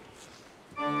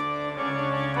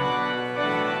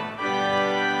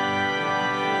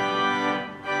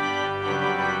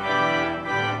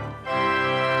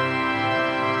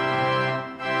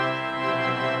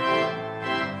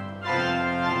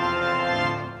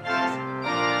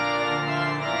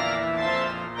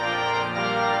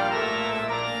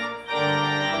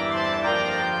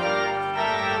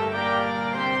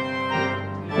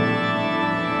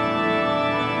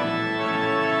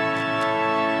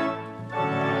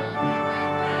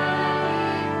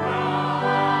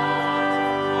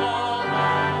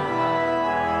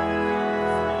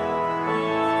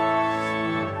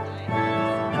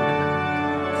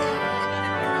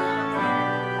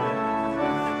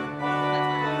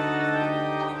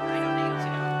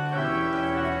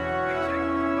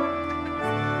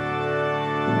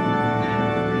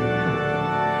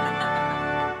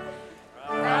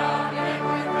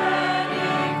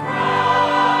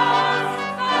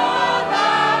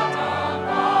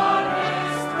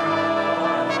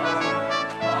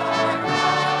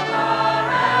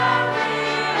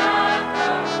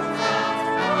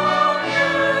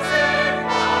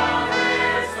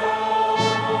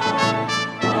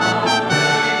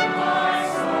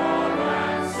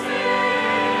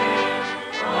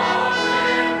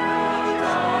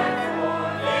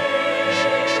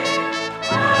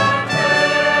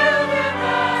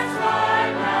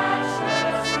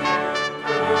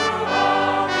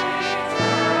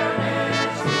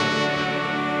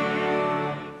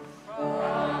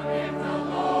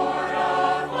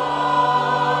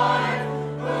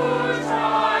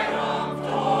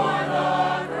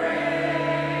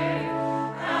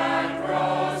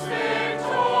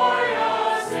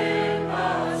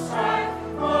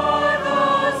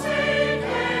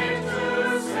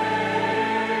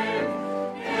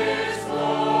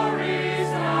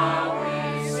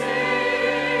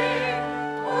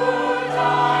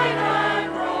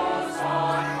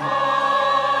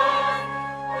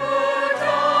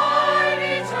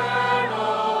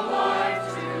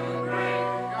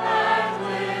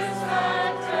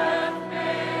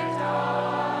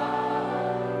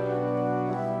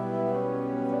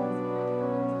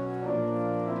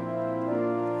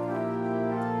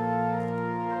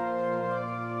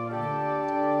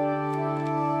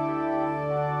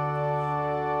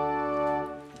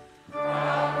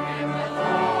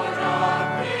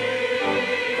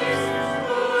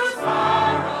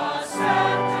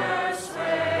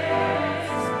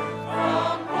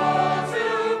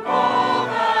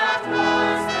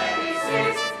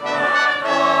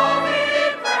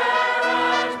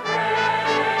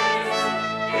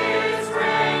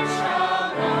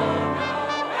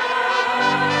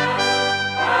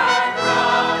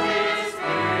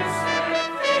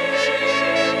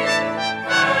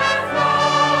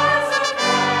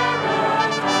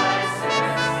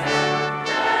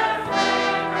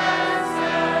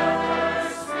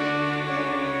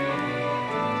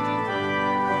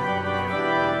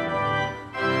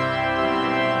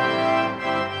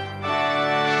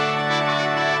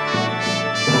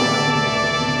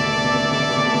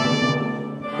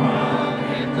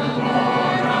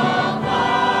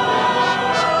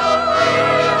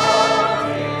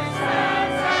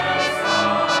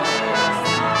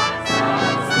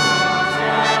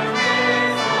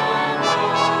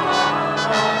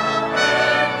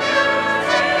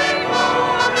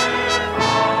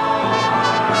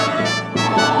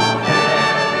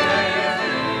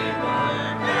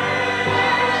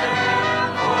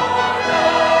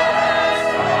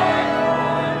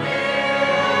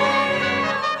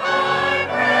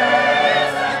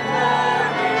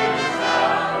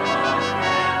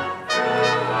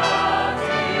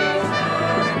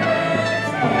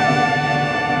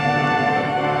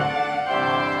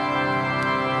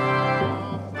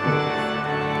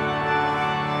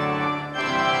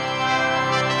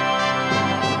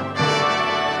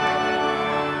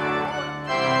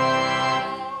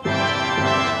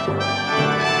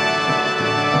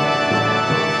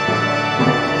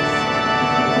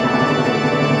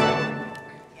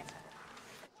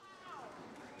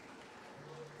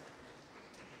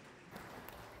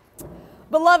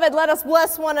 Beloved, let us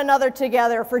bless one another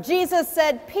together. For Jesus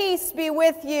said, "Peace be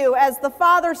with you. As the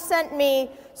Father sent me,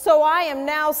 so I am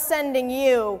now sending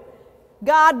you."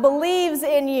 God believes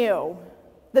in you.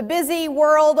 The busy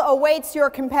world awaits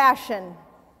your compassion.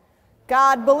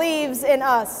 God believes in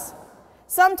us.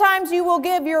 Sometimes you will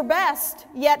give your best,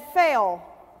 yet fail.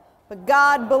 But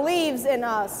God believes in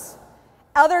us.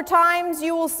 Other times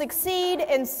you will succeed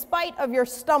in spite of your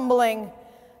stumbling.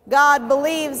 God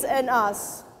believes in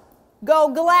us. Go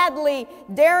gladly,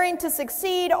 daring to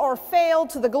succeed or fail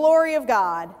to the glory of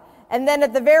God. And then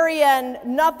at the very end,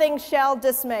 nothing shall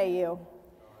dismay you.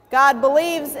 God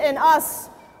believes in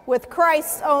us. With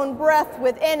Christ's own breath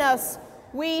within us,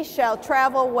 we shall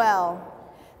travel well.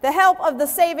 The help of the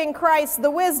saving Christ, the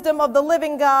wisdom of the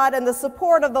living God, and the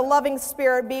support of the loving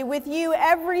Spirit be with you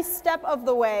every step of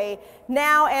the way,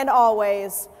 now and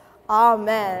always.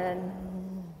 Amen.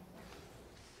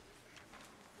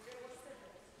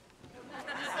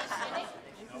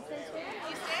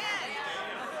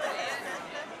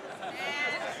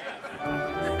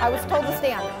 I was told to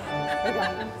stand. There you go.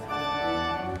 Amen.